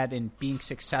at the net and being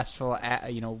successful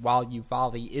at while you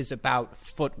volley is about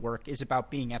footwork, is about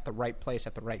being at the right place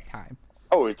at the right time?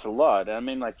 Oh, it's a lot. I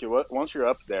mean, like once you're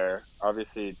up there,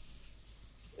 obviously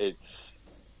it's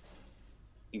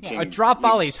a drop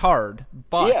volley is hard,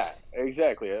 but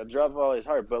exactly, a drop volley is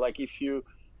hard. But like if you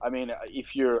kind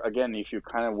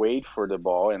of wait for the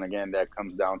ball, and again that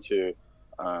comes down to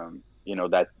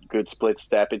that good split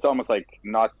step. It's almost like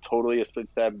not totally a split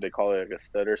step. They call it like a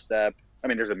stutter step. I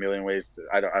mean, there's a million ways to.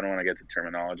 I don't want to get to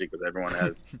terminology because everyone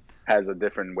has a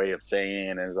different way of saying it,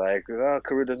 and it's like, oh,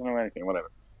 Karu doesn't know anything, whatever.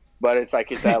 But it's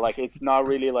like it's not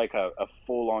really like a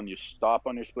full on. You stop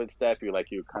on your split step. You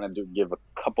kind of do give a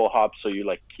couple hops, so you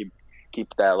like keep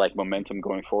that like momentum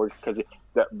going forward, because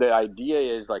the idea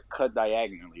is like cut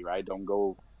diagonally, right? Don't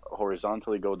go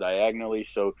horizontally, go diagonally,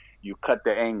 so you cut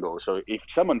the angle. So if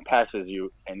someone passes you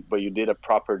but you did a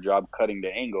proper job cutting the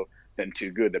angle, then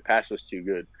too good, the pass was too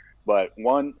good. But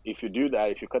if you do that,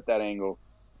 if you cut that angle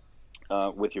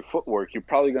with your footwork, you're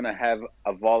probably going to have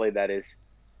a volley that is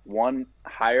one,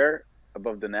 higher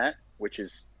above the net, which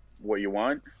is what you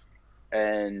want,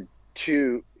 and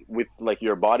two, with like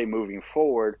your body moving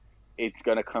forward, it's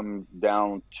going to come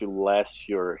down to less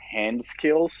your hand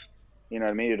skills. You know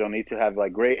what I mean? You don't need to have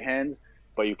like great hands,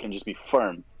 but you can just be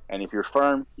firm. And if you're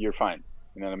firm, you're fine.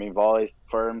 You know what I mean? Volleys,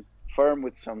 firm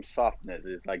with some softness.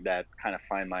 It's like that kind of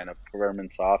fine line of firm and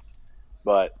soft.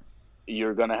 But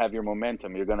you're going to have your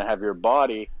momentum. You're going to have your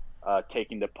body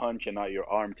taking the punch and not your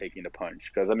arm taking the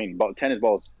punch. Because, I mean, tennis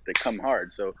balls, they come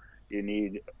hard. So you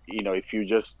need, if you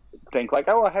just think like,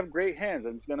 oh, I have great hands,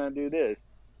 I'm just going to do this.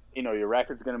 Your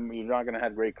racket's you're not going to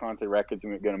have great contact. Racket's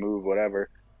going to move, whatever.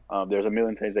 There's a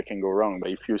million things that can go wrong,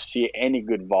 but if you see any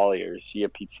good volleyers, see a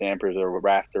Pete Sampras or a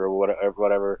Rafter or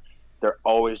whatever, they're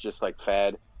always just like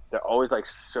fad. They're always like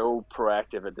so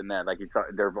proactive at the net. Like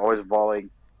they're always volleying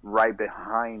right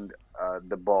behind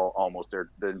the ball almost. The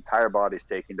entire body's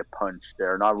taking the punch.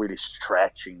 They're not really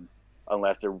stretching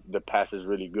unless the pass is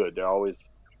really good. They're always,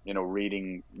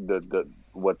 reading the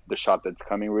shot that's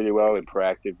coming really well and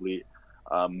proactively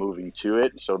moving to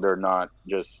it. So they're not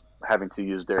just having to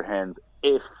use their hands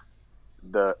if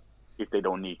they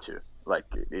don't need to. Like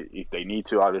if they need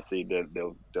to, obviously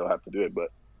they'll have to do it. But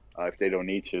if they don't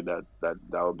need to, that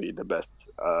will be the best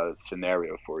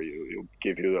scenario for you. It'll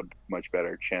give you a much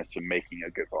better chance to making a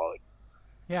good volley.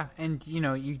 Yeah, and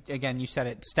you said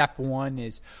it.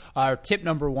 Tip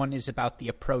number one is about the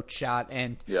approach shot,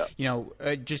 and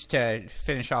just to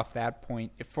finish off that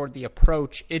point, for the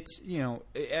approach, it's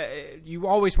you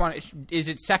always want. Is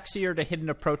it sexier to hit an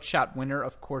approach shot winner?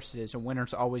 Of course it is. A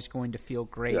winner's always going to feel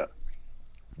great. Yeah.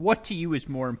 What to you is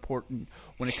more important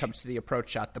when it comes to the approach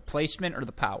shot, the placement or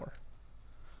the power?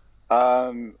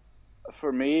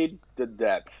 For me, the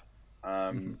depth.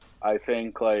 I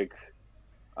think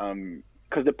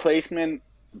because the placement,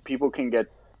 people can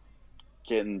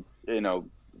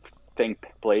think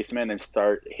placement and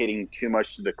start hitting too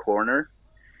much to the corner.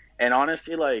 And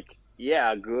honestly,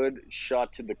 a good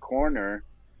shot to the corner,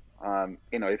 if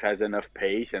it has enough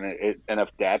pace and enough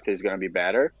depth, is going to be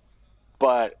better.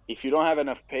 But if you don't have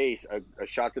enough pace, a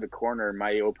shot to the corner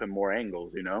might open more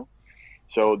angles,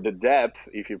 So the depth,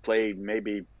 if you play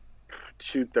maybe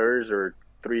 2/3 or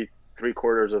three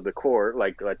quarters of the court,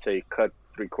 like let's say cut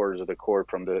 3/4 of the court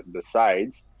from the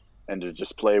sides, and to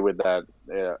just play with that,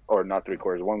 or not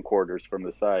 3/4, 1/4 from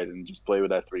the side, and just play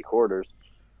with that 3/4,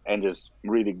 and just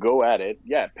really go at it.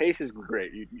 Yeah, pace is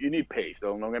great. You need pace.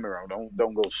 Don't get me wrong.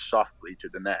 Don't go softly to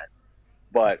the net,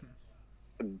 but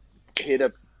hit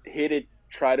it.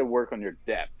 Try to work on your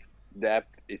depth.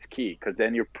 Depth is key, because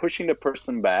then you're pushing the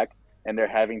person back. and they're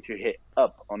having to hit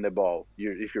up on the ball.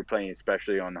 If you're playing,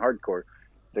 especially on hardcore,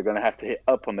 they're gonna have to hit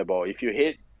up on the ball. If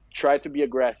you try to be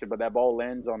aggressive, but that ball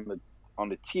lands on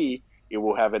the tee, it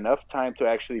will have enough time to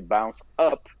actually bounce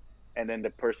up, and then the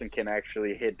person can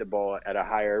actually hit the ball at a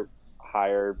higher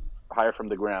from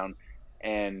the ground,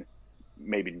 and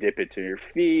maybe dip it to your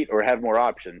feet or have more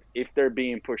options. If they're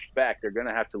being pushed back, they're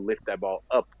gonna have to lift that ball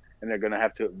up, and they're gonna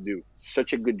have to do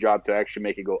such a good job to actually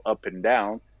make it go up and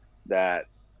down that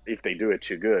if they do it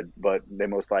too good, but they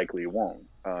most likely won't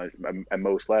at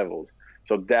most levels.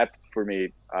 So that for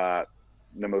me, the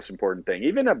most important thing.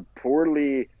 Even a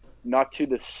poorly not to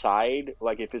the side,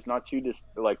 like if it's not to this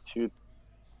like to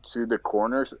the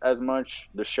corners as much,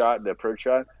 the approach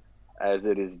shot, as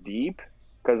it is deep,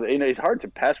 because it's hard to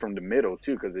pass from the middle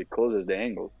too, because it closes the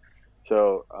angle.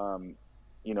 So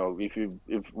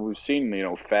if we've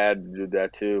seen Fad do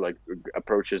that too, like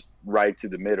approaches right to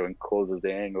the middle and closes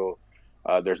the angle.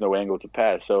 There's no angle to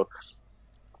pass. So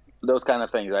those kind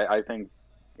of things, I think,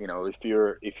 if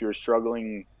you're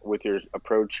struggling with your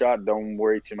approach shot, don't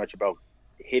worry too much about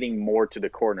hitting more to the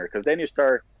corner, because then you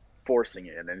start forcing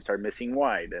it and then start missing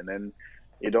wide, and then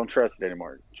you don't trust it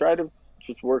anymore. Try to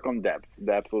just work on depth.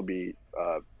 Depth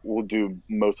will do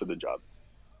most of the job.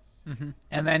 Mm-hmm.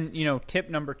 And then, tip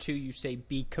number 2, you say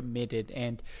be committed.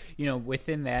 And,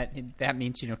 within that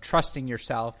means, trusting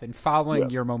yourself and following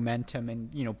your momentum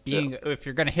and, being, if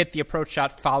you're going to hit the approach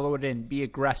shot, follow it in, be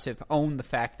aggressive, own the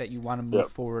fact that you want to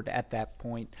move forward at that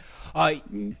point.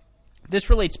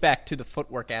 This relates back to the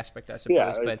footwork aspect, I suppose.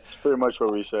 Yeah, it's pretty much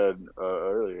what we said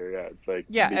earlier. Yeah, it's like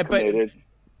be committed.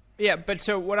 But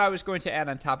so what I was going to add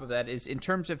on top of that is, in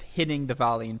terms of hitting the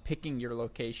volley and picking your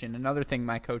location, another thing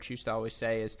my coach used to always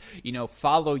say is,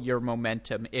 follow your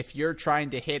momentum. If you're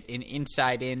trying to hit an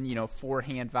inside-in,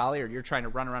 forehand volley, or you're trying to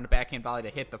run around a backhand volley to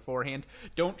hit the forehand,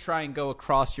 don't try and go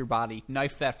across your body.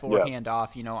 Knife that forehand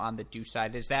off, on the due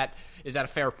side. Is that a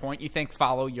fair point? You think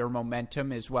follow your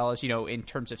momentum as well as, in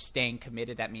terms of staying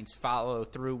committed, that means follow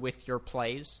through with your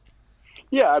plays?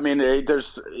 Yeah, I mean,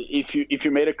 there's if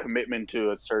you made a commitment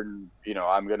to a certain,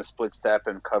 I'm going to split step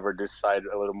and cover this side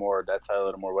a little more, that side a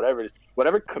little more, whatever it is,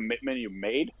 whatever commitment you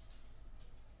made,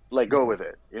 like go with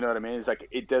it. You know what I mean? It's like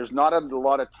there's not a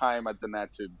lot of time at the net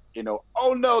to,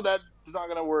 oh no, that's not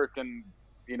going to work, and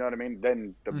you know what I mean?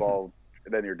 Then the ball,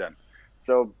 then you're done.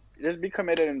 So just be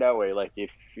committed in that way. Like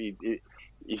if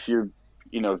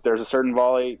there's a certain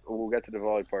volley, we'll get to the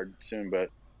volley part soon, but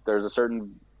there's a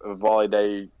certain volley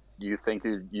that you think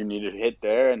you need to hit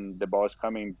there, and the ball is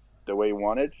coming the way you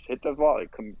want it, just hit the volley,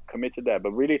 commit to that.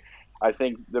 But really, I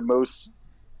think the most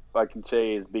I can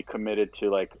say is be committed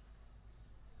to, like,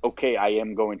 okay, I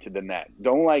am going to the net.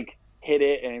 Don't like hit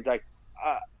it and it's like,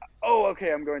 oh,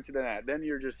 okay, I'm going to the net. Then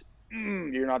you're just,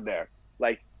 you're not there.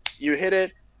 Like, you hit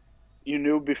it, you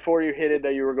knew before you hit it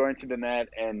that you were going to the net,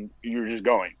 and you're just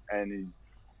going. And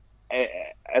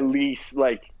at least,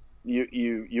 like,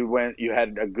 you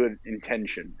had a good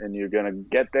intention, and you're gonna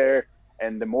get there.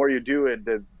 And the more you do it,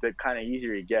 the kind of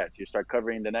easier it gets. You start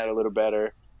covering the net a little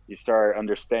better. You start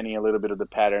understanding a little bit of the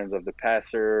patterns of the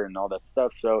passer and all that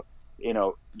stuff. So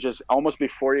just almost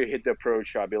before you hit the approach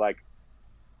shot, be like,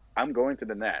 I'm going to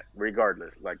the net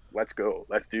regardless. Like, let's go,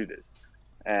 let's do this,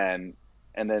 and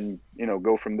then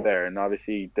go from there. And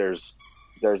obviously there's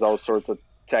all sorts of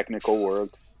technical work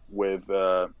with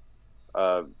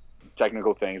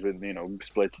technical things with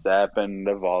split step and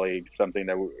the volley, something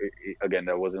that again,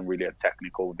 that wasn't really a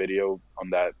technical video on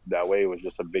that way. It was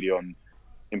just a video on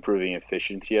improving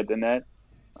efficiency at the net.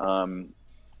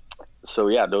 So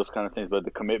yeah, those kind of things, but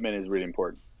the commitment is really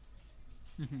important.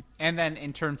 Mm-hmm. And then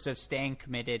in terms of staying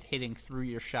committed, hitting through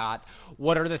your shot,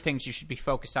 what are the things you should be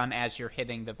focused on as you're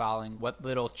hitting the volley? What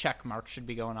little check marks should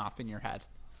be going off in your head?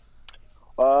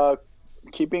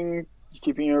 Keeping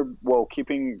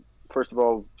first of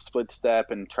all, split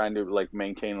step, and trying to like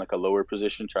maintain like a lower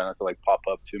position, try not to like pop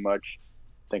up too much.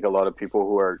 I think a lot of people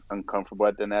who are uncomfortable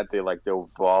at the net, they'll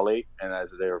volley, and as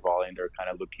they're volleying, they're kind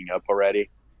of looking up already.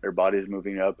 Their body's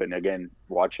moving up, and again,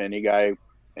 watch any good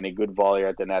volleyer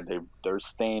at the net, they're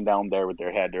staying down there with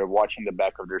their head. They're watching the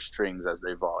back of their strings as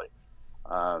they volley.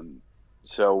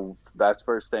 So that's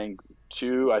first thing.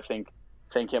 2, I think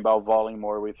thinking about volleying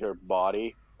more with your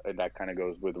body. That kind of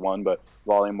goes with 1, but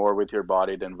volleying more with your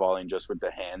body than volleying just with the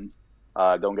hands.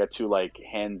 Don't get too like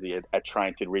handsy at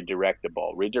trying to redirect the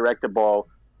ball. Redirect the ball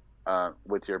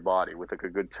with your body, with like a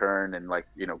good turn and like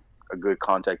a good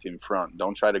contact in front.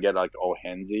 Don't try to get like all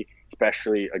handsy,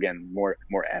 especially again more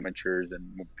amateurs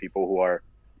and people who are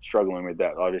struggling with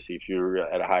that. Obviously, if you're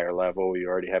at a higher level, you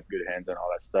already have good hands and all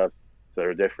that stuff. So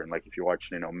they're different. Like if you're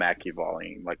watching Mackie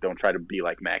volleying, like don't try to be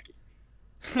like Mackie.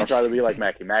 Don't try to be like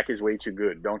Mackey. Mackey's way too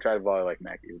good. Don't try to volley like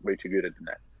Mackey. He's way too good at the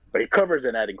net. But he covers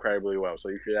the net incredibly well. So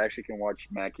if you actually can watch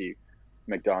Mackey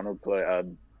McDonald play,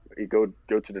 he go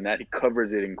to the net. He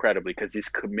covers it incredibly because he's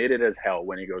committed as hell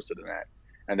when he goes to the net.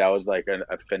 And that was like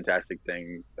a fantastic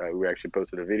thing. We actually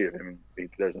posted a video of him.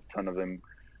 There's a ton of him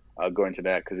going to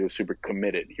that because he was super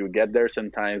committed. He would get there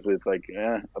sometimes with like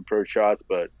approach shots,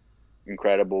 but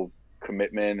incredible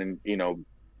commitment and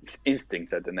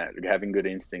instincts at the net, having good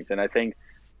instincts. And I think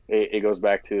it goes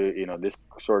back to this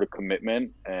sort of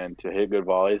commitment and to hit good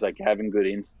volleys. Like having good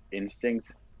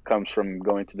instincts comes from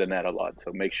going to the net a lot.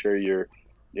 So make sure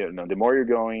the more you're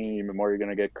going, the more you're going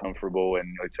to get comfortable,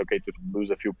 and it's okay to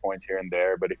lose a few points here and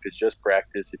there. But if it's just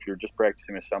practice, if you're just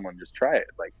practicing with someone, just try it.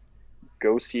 Like,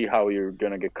 go see how you're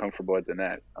going to get comfortable at the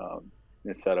net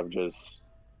instead of just,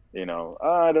 I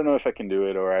don't know if I can do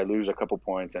it, or I lose a couple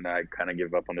points and I kind of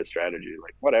give up on the strategy.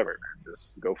 Like, whatever, man,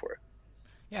 just go for it.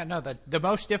 Yeah, no, the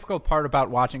most difficult part about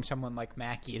watching someone like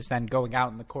Mackey is then going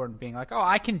out in the court and being like, oh,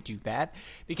 I can do that,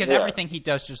 because everything he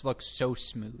does just looks so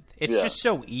smooth. It's just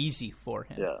so easy for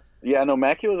him. Yeah, no,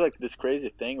 Mackey was like this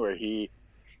crazy thing where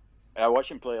I watched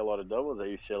him play a lot of doubles at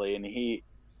UCLA, and he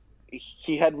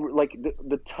had like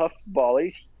the tough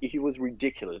volleys. He was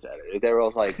ridiculous at it. They were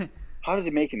all like, how is he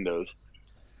making those?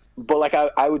 But like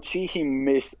I would see him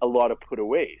miss a lot of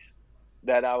putaways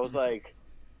that I was like,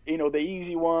 the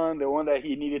easy one, the one that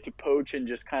he needed to poach and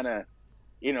just kind of,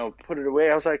 put it away.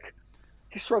 I was like,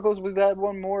 he struggles with that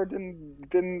one more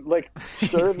than like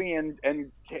serving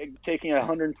and taking a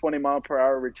 120 mile per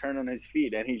hour return on his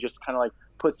feet. And he just kind of like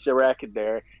puts the racket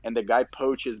there, and the guy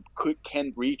poaches,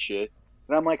 can't reach it.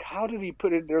 And I'm like, how did he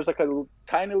put it? There's like a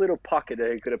tiny little pocket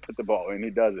that he could have put the ball in. He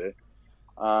does it.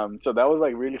 So that was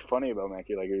like really funny about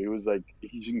Mackey. Like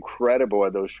he's incredible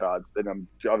at those shots. And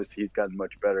obviously he's gotten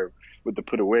much better with the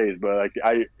putaways. But like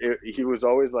he was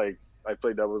always like, I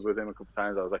played doubles with him a couple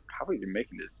times. I was like, how are you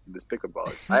making this pickup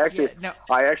volleys? I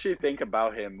actually think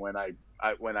about him when I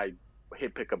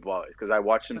hit pickup volleys, because I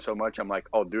watched him so much. I'm like,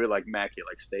 oh, do it like Mackey,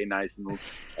 like stay nice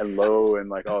and low and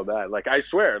like all that. Like I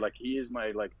swear, like he is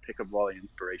my like pickup volley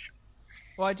inspiration.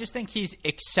 Well, I just think he's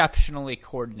exceptionally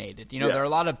coordinated. There are a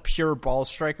lot of pure ball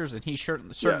strikers, and he's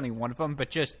certainly one of them.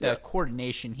 But just the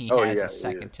coordination he has is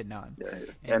second to none. Yeah.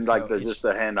 And like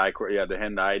the hand-eye, the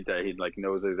hand-eye that he like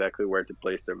knows exactly where to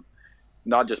place them.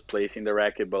 Not just placing the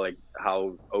racket, but like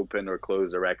how open or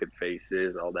closed the racket face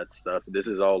is, all that stuff. This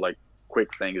is all like quick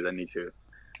things that need to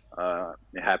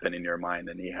happen in your mind,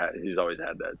 and he's always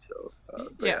had that. So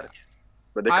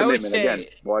but the commitment, again,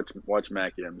 watch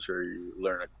Mackey. I'm sure you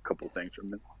learn a couple things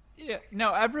from him. Yeah,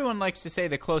 no, everyone likes to say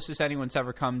the closest anyone's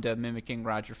ever come to mimicking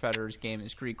Roger Federer's game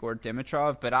is Grigor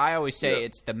Dimitrov, but I always say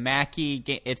it's the Mackey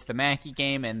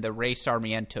game and the Ray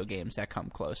Sarmiento games that come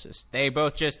closest. They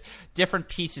both just different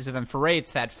pieces of them. For Ray,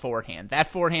 it's that forehand. That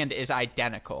forehand is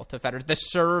identical to Federer. The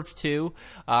serve too.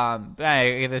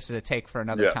 This is a take for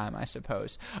another time, I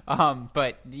suppose.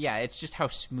 But yeah, it's just how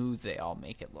smooth they all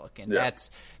make it look, and that's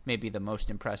maybe the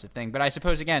most impressive thing. But I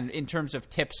suppose, again, in terms of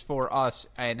tips for us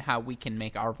and how we can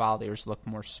make our volleyers look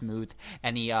more smooth,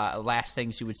 any last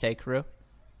things you would say, Carew?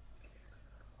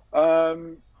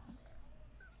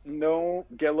 No,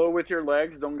 get low with your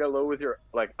legs. Don't get low with your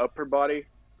like upper body.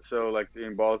 So like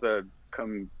in balls that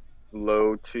come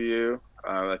low to you,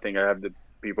 I think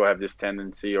people have this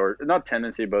tendency, or not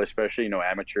tendency, but especially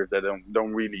amateurs that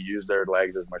don't really use their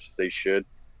legs as much as they should,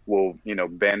 will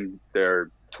bend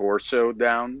their torso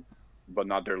down, but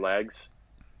not their legs.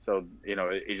 So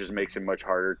it just makes it much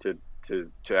harder to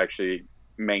actually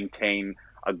maintain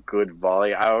a good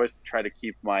volley. I always try to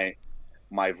keep my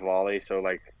volley, so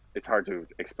like it's hard to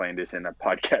explain this in a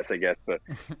podcast, I guess, but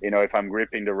if I'm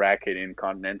gripping the racket in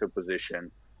continental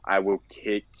position, I will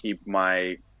keep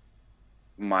my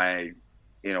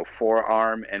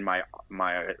forearm and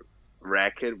my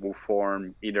racket will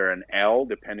form either an L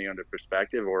depending on the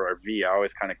perspective, or a V. I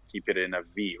always kind of keep it in a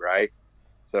V, right?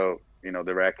 So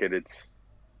the racket, it's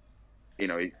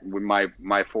with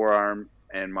my forearm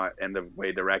and the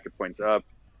way the racket points up,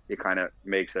 it kind of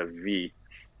makes a V.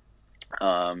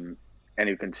 And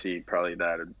you can see probably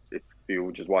that if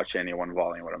you just watch anyone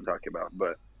volleying what I'm talking about.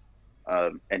 But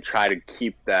and try to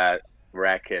keep that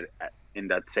racket in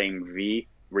that same V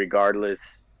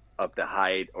regardless of the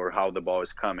height or how the ball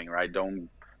is coming, right? Don't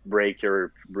break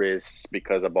your wrists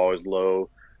because the ball is low.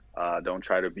 Don't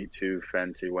try to be too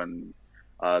fancy when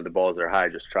the balls are high.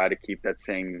 Just try to keep that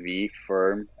same V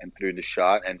firm and through the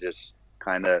shot, and just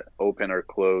kind of open or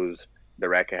close the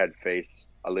racket head face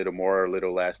a little more or a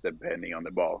little less depending on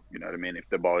the ball. You know what I mean? If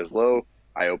the ball is low,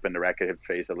 I open the racket head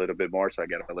face a little bit more, so I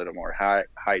get a little more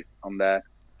height on that.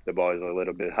 If the ball is a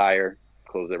little bit higher,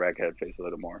 close the racket face a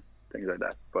little more, things like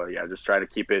that. But yeah, just try to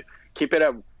keep it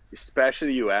at,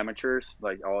 especially you amateurs,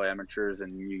 like all amateurs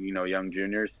and you know young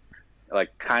juniors,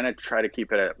 like kind of try to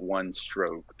keep it at one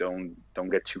stroke. Don't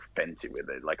get too fancy with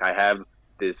it. Like I have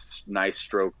this nice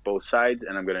stroke both sides,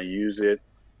 and I'm gonna use it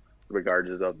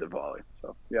regardless of the volley.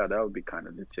 So yeah, that would be kind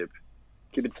of the tip.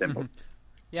 Keep it simple. Mm-hmm.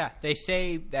 Yeah, they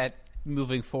say that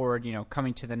moving forward, you know,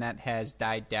 coming to the net has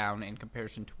died down in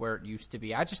comparison to where it used to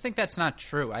be. I just think that's not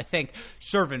true. I think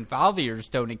serve and volleyers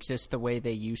don't exist the way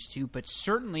they used to, but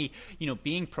certainly, you know,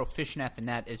 being proficient at the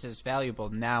net is as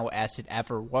valuable now as it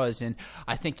ever was. And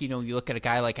I think, you know, you look at a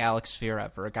guy like Alex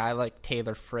Zverev or a guy like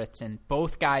Taylor Fritz, and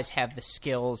both guys have the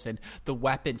skills and the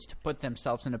weapons to put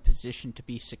themselves in a position to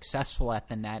be successful at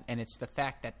the net. And it's the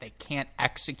fact that they can't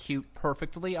execute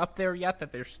perfectly up there yet,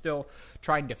 that they're still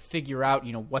trying to figure out,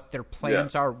 you know, what their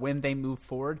plans are when they move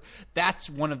forward. That's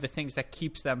one of the things that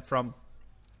keeps them from,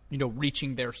 you know,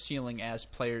 reaching their ceiling as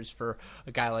players. For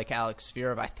a guy like Alex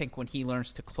Zverev, I think when he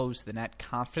learns to close the net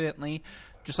confidently,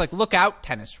 just like look out,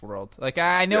 tennis world. Like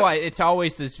I know it's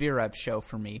always the Zverev show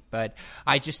for me, but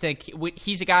I just think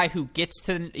he's a guy who gets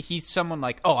to. He's someone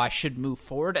like, oh, I should move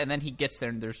forward, and then he gets there,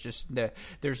 and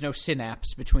there's no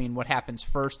synapse between what happens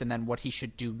first and then what he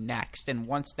should do next. And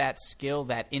once that skill,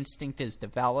 that instinct is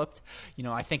developed, you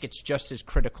know, I think it's just as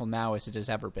critical now as it has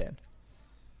ever been.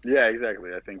 Yeah,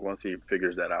 exactly. I think once he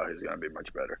figures that out, he's going to be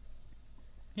much better.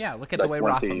 Yeah, look at the way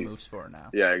Rafa moves forward now.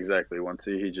 Yeah, exactly. Once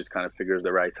he just kind of figures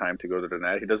the right time to go to the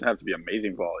net, he doesn't have to be an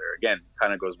amazing volleyer. Again,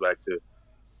 kind of goes back to,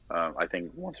 I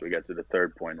think once we get to the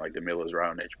third point, like the Miller's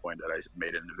round edge point that I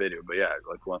made in the video. But yeah,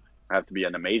 like well, I have to be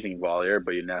an amazing volleyer,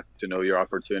 but you have to know your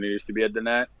opportunities to be at the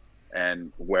net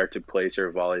and where to place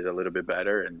your volleys a little bit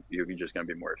better, and you're just going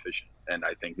to be more efficient. And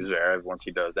I think Zverev, once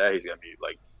he does that, he's going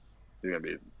to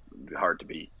be hard to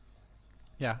beat.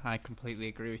 Yeah, I completely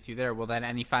agree with you there. Well, then,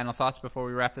 any final thoughts before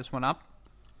we wrap this one up?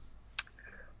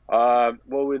 Well,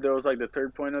 there was like the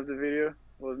third point of the video,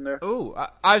 wasn't there? Oh,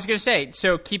 I was going to say,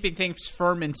 so keeping things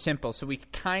firm and simple. So we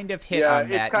kind of hit on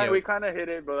that. Yeah, we kind of hit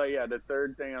it, but yeah, the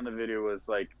third thing on the video was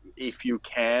like, if you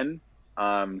can,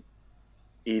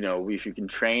 you know, if you can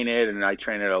train it, and I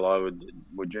train it a lot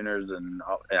with juniors, and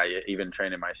I even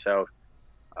train it myself.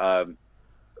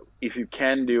 If you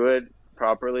can do it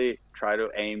properly, try to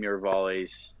aim your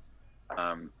volleys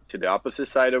to the opposite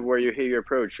side of where you hit your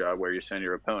approach shot, where you send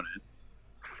your opponent.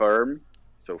 Firm,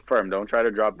 don't try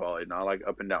to drop volley, not like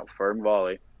up and down. Firm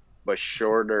volley, but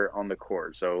shorter on the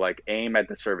court. So like aim at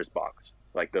the service box,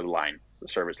 like the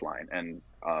service line, and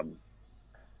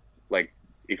like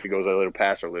if he goes a little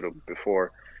past or a little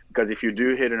before, because if you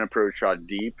do hit an approach shot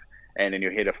deep and then you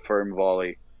hit a firm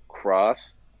volley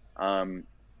cross,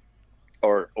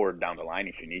 or down the line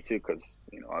if you need to, because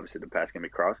you know obviously the pass can be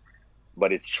crossed,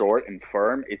 but it's short and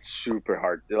firm, it's super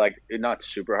hard. Like not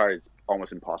super hard, it's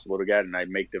almost impossible to get. And I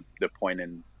make the point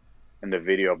in the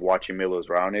video of watching Milos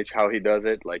Raonic how he does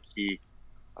it. Like he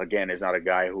again is not a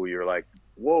guy who you're like,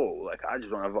 whoa, like I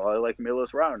just want to volley like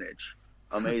Milos Raonic,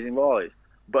 amazing volleys,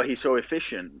 but he's so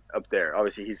efficient up there.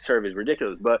 Obviously his serve is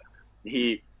ridiculous, but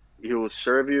he will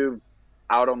serve you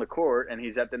out on the court, and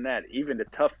he's at the net. Even the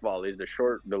tough volleys, the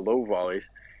low volleys,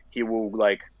 he will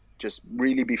like just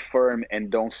really be firm and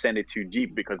don't send it too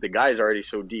deep, because the guy's already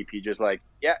so deep. He just like,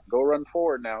 yeah, go run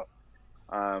forward now.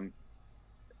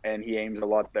 And he aims a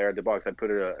lot there at the box. I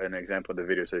put an example of the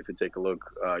video, so if you take a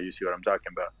look, you see what I'm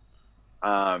talking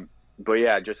about. But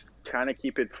yeah, just kind of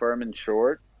keep it firm and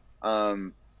short.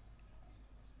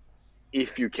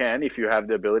 If you have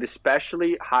the ability,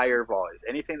 especially higher volleys,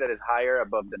 anything that is higher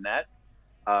above the net,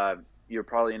 you're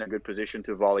probably in a good position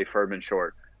to volley firm and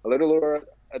short. A little lower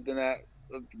at the net,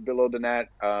 below the net,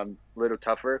 a little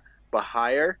tougher, but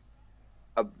higher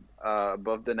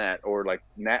above the net, or like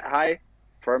net high,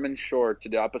 firm and short to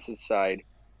the opposite side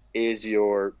is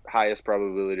your highest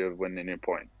probability of winning a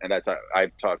point. And that's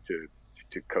I've talked to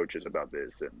coaches about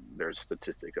this, and there's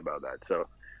statistics about that. So,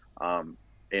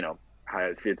 you know,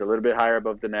 if it's a little bit higher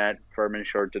above the net, firm and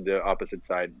short to the opposite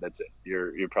side, that's it.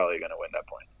 You're probably going to win that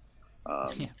point.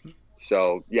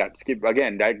 So yeah,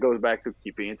 again, that goes back to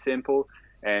keeping it simple,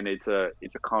 and it's a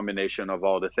combination of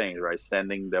all the things, right?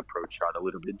 Sending the approach shot a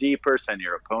little bit deeper, send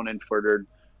your opponent further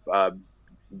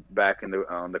back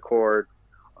on the court,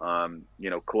 you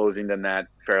know, closing the net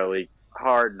fairly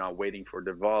hard, not waiting for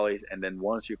the volleys, and then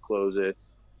once you close it,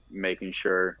 making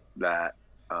sure that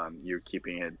you're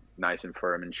keeping it nice and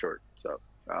firm and short. So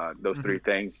those three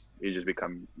things, you just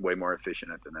become way more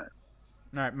efficient at the net.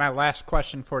 All right, my last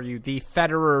question for you. The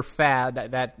Federer fad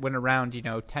that went around, you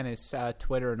know, tennis,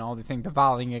 Twitter and all the things, the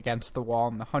volleying against the wall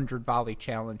and the 100 volley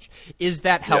challenge, is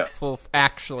that helpful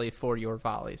actually for your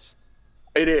volleys?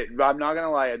 It is. But I'm not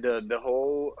gonna lie. The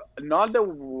whole not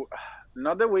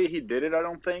the way he did it. I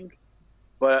don't think.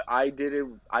 But I did it.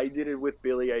 I did it with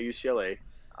Billy at UCLA.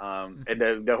 And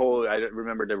the whole. I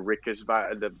remember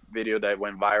the video that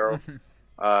went viral.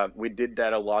 We did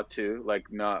that a lot too.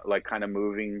 Like not like kind of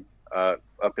moving up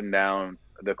and down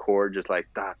the court, just like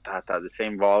da da da, the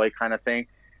same volley kind of thing.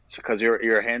 Because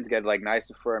your hands get like nice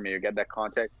and firm, and you get that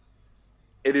contact.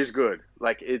 It is good.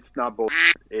 Like it's not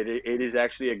bullshit. It is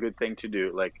actually a good thing to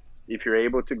do. Like if you're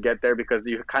able to get there, because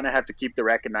you kind of have to keep the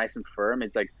racket nice and firm.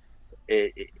 It's like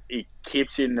it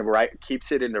keeps it in the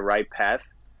right path.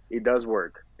 It does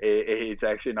work. It's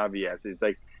actually not BS. It's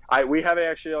like we have it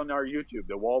actually on our YouTube,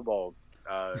 the wall ball.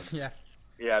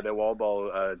 The wall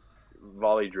ball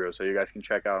volley drill. So you guys can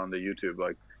check out on the YouTube.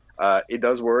 Like it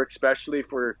does work, especially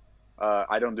for.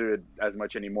 I don't do it as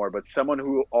much anymore, but someone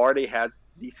who already has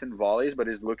decent volleys but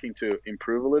is looking to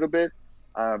improve a little bit,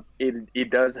 it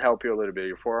does help you a little bit.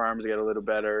 Your forearms get a little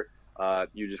better.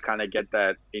 You just kind of get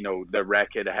that, the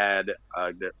racket head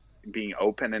being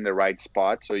open in the right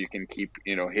spot, so you can keep,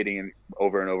 hitting it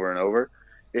over and over and over.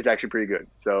 It's actually pretty good.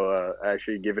 So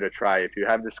actually give it a try. If you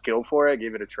have the skill for it,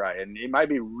 give it a try. And it might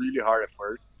be really hard at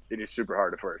first. It is super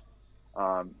hard at first.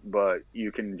 But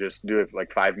you can just do it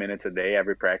like 5 minutes a day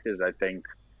every practice. I think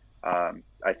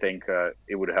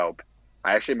it would help.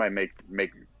 I actually might make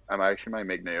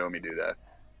Naomi do that.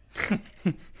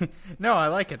 No, I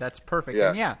like it. That's perfect. Yeah.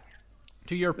 And yeah,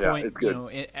 to your point, it's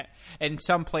good. In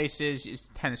some places,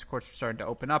 tennis courts are starting to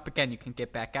open up again. You can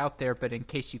get back out there, but in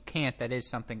case you can't, that is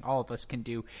something all of us can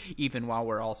do, even while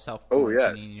we're all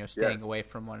self-quarantining, staying away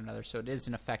from one another. So it is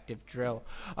an effective drill.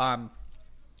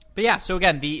 But yeah, so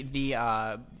again, the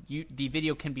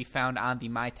video can be found on the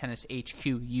My Tennis HQ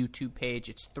YouTube page.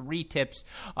 It's 3 tips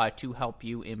to help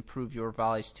you improve your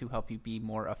volleys, to help you be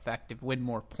more effective, win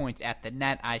more points at the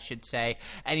net, I should say.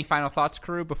 Any final thoughts,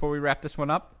 Karu, before we wrap this one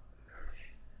up?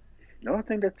 No, I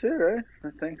think that's it, right? I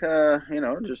think,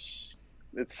 just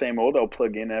it's same old. I'll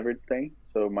plug in everything.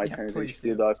 So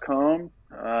mytennishq.com.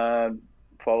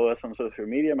 Follow us on social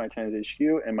media,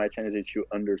 mytennishq, and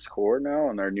mytennishq_ now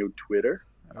on our new Twitter.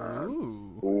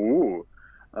 We're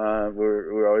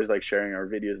always like sharing our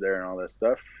videos there and all that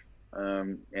stuff.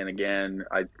 And again,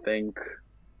 I think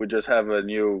we just have a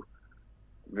new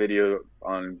video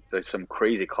on some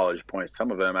crazy college points.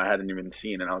 Some of them I hadn't even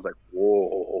seen, and I was like,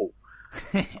 whoa.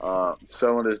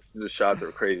 Some of the shots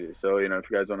are crazy. So, if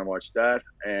you guys want to watch that,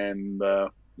 and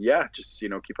just,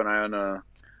 keep an eye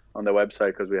on the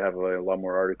website, because we have a lot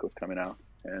more articles coming out,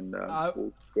 and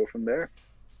we'll go from there.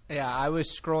 Yeah, I was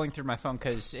scrolling through my phone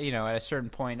because, at a certain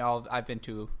point, I've been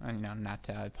to, not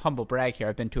to humble brag here,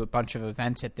 I've been to a bunch of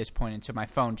events at this point, and so my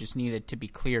phone just needed to be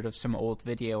cleared of some old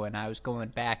video, and I was going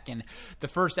back, and the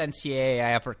first NCAA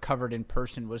I ever covered in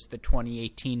person was the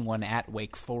 2018 one at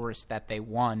Wake Forest that they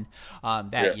won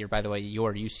that year. By the way,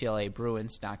 your UCLA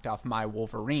Bruins knocked off my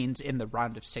Wolverines in the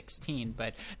round of 16,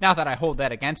 but not that I hold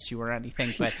that against you or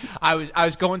anything, but I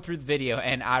was going through the video,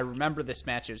 and I remember this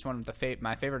match. It was one of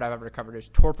my favorite I've ever covered. It was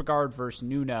Torpegard versus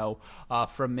Nuno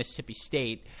from Mississippi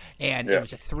State, and it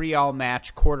was a 3-all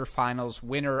match, quarterfinals.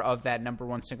 Winner of that number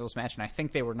 1 singles match, and I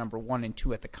think they were number 1 and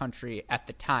 2 at the country at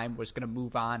the time, was going to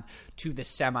move on to the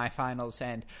semifinals.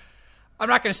 And I'm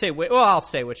not going to say I'll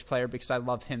say which player because I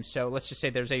love him. So let's just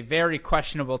say there's a very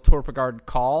questionable Torpegard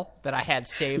call that I had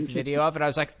saved video of, and I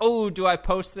was like, oh, do I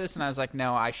post this? And I was like,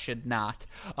 no, I should not.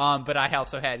 But I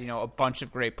also had, a bunch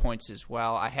of great points as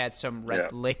well. I had some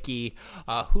Redlicky.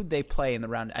 Who'd they play in the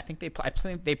round? I think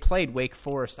they played Wake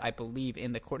Forest, I believe,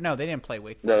 in the court. No, they didn't play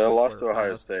Wake Forest. No, they lost to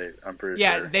Ohio State, I'm pretty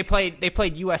sure. Yeah, they played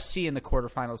USC in the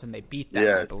quarterfinals, and they beat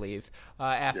them, I believe,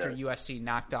 after USC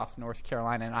knocked off North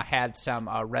Carolina. And I had some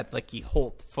Redlicky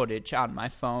Holt footage on my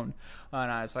phone, and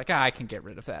I was like, I can get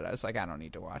rid of that. I was like, I don't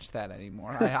need to watch that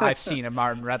anymore. I've seen a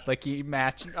Martin Redlicky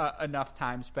match enough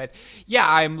times. But yeah,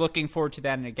 I'm looking forward to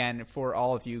that. And again, for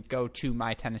all of you, go to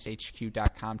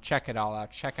mytennishq.com. Check it all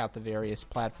out. Check out the various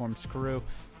platforms. Karu,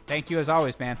 thank you as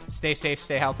always, man. Stay safe,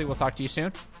 stay healthy. We'll talk to you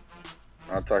soon.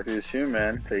 I'll talk to you soon,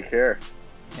 man. Take care.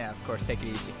 Yeah, of course. Take it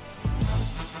easy.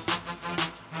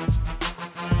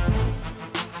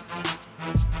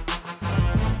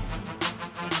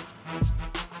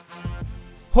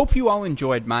 Hope you all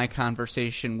enjoyed my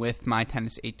conversation with my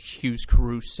Tennis HQ's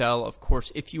Carousel. Of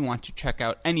course, if you want to check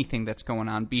out anything that's going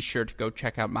on, be sure to go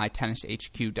check out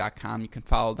mytennishq.com. You can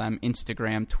follow them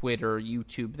Instagram, Twitter,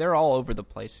 YouTube. They're all over the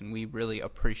place, and we really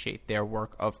appreciate their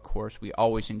work. Of course, we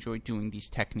always enjoy doing these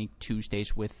Technique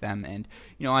Tuesdays with them, and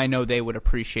I know they would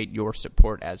appreciate your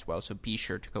support as well, so be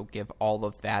sure to go give all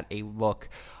of that a look.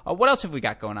 What else have we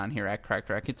got going on here at Cracked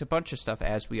Racquets? A bunch of stuff,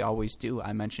 as we always do.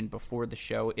 I mentioned before the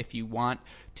show, if you want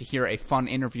to hear a fun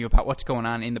interview about what's going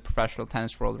on in the professional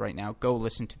tennis world right now, go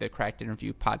listen to the Cracked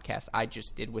Interview podcast I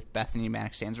just did with Bethany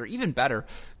Maddox-Sands, or even better,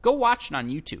 go watch it on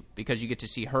YouTube, because you get to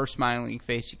see her smiling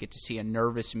face, you get to see a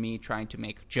nervous me trying to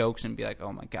make jokes and be like,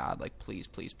 oh my god, like please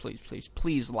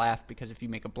laugh, because if you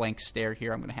make a blank stare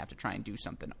here, I'm going to have to try and do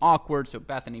something awkward. So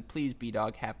Bethany, please,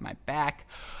 B-Dog, have my back.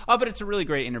 But it's a really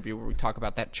great interview where we talk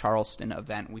about that Charleston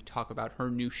event. We talk about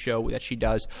her new show that she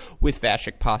does with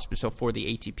Vasek Pospisil for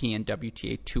the ATP and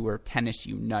WTA Tour, Tennis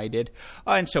United,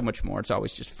 and so much more. It's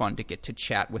always just fun to get to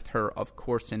chat with her, of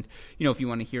course. And, if you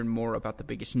want to hear more about the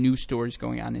biggest news stories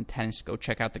going on in tennis, go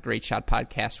check out the Great Shot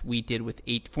podcast we did with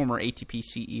former ATP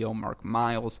CEO Mark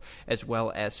Miles, as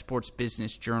well as Sports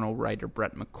Business Journal writer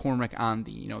Brett McCormick on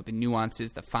the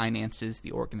nuances, the finances,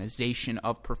 the organization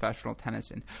of professional tennis,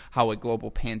 and how a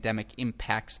global pandemic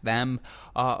impacts them.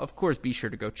 Of course, be sure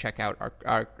to go check out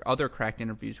our other Cracked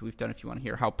interviews we've done if you want to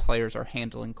hear how players are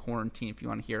handling quarantine, if you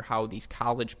want to hear how these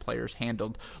college players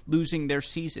handled losing their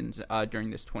seasons during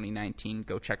this 2019.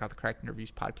 Go check out the Cracked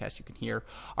Interviews podcast. You can hear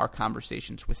our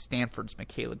conversations with Stanford's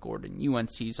Michaela Gordon,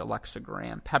 UNC's Alexa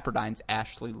Graham, Pepperdine's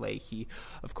Ashley Leahy,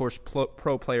 of course,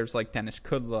 pro players like Dennis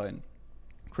Kudla and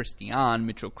Christian,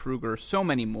 Mitchell Kruger, so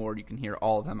many more. You can hear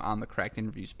all of them on the Cracked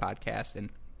Interviews podcast. And,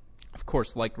 of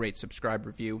course, like, rate, subscribe,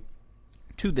 review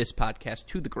to this podcast,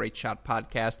 to the Great Shot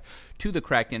podcast, to the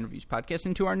Cracked Interviews podcast,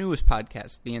 and to our newest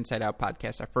podcast, the Inside Out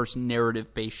podcast, our first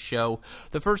narrative-based show,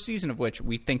 the first season of which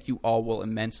we think you all will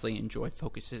immensely enjoy,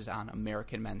 focuses on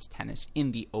American men's tennis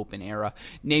in the Open era,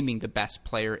 naming the best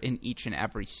player in each and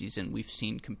every season we've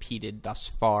seen competed thus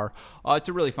far. It's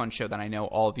a really fun show that I know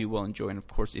all of you will enjoy, and of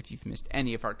course, if you've missed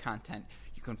any of our content,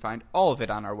 you can find all of it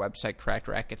on our website,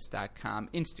 crackedrackets.com,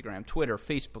 Instagram, Twitter,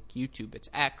 Facebook, YouTube. It's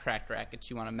at Cracked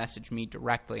Racquets. You want to message me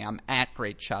directly, I'm at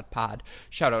Great Shot Pod.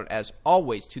 Shout out, as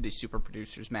always, to the super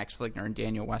producers, Max Fligner and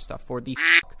Daniel Westoff, for the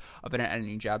of an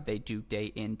editing job they do day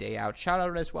in, day out. Shout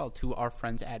out as well to our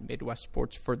friends at Midwest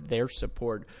Sports for their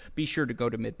support. Be sure to go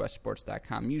to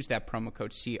MidwestSports.com. Use that promo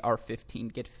code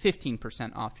CR15. Get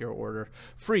 15% off your order.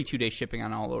 Free 2-day shipping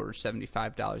on all orders,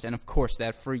 $75. And, of course,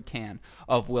 that free can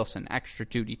of Wilson Extra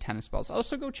Duty tennis balls.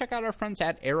 Also, go check out our friends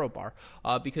at AeroBar,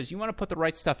 because you want to put the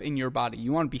right stuff in your body.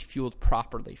 You want to be fueled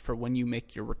properly for when you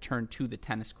make your return to the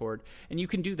tennis court, and you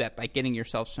can do that by getting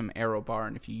yourself some AeroBar,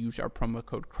 and if you use our promo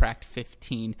code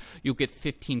CRACKED15, you'll get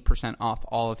 15% off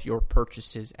all of your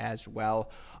purchases as well.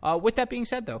 With that being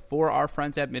said, though, for our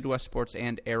friends at Midwest Sports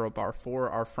and AeroBar, for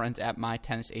our friends at My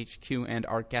Tennis HQ, and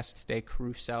our guest today,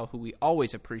 Carousel, who we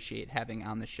always appreciate having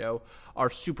on the show, our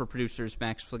super producers,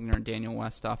 Max Fligner and Daniel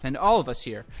Westoff, and all of us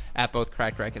here at both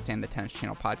Cracked Racquets and the Tennis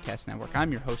Channel Podcast Network.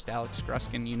 I'm your host, Alex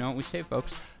Gruskin. You know what we say,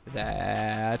 folks.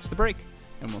 That's the break,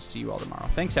 and we'll see you all tomorrow.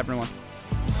 Thanks, everyone.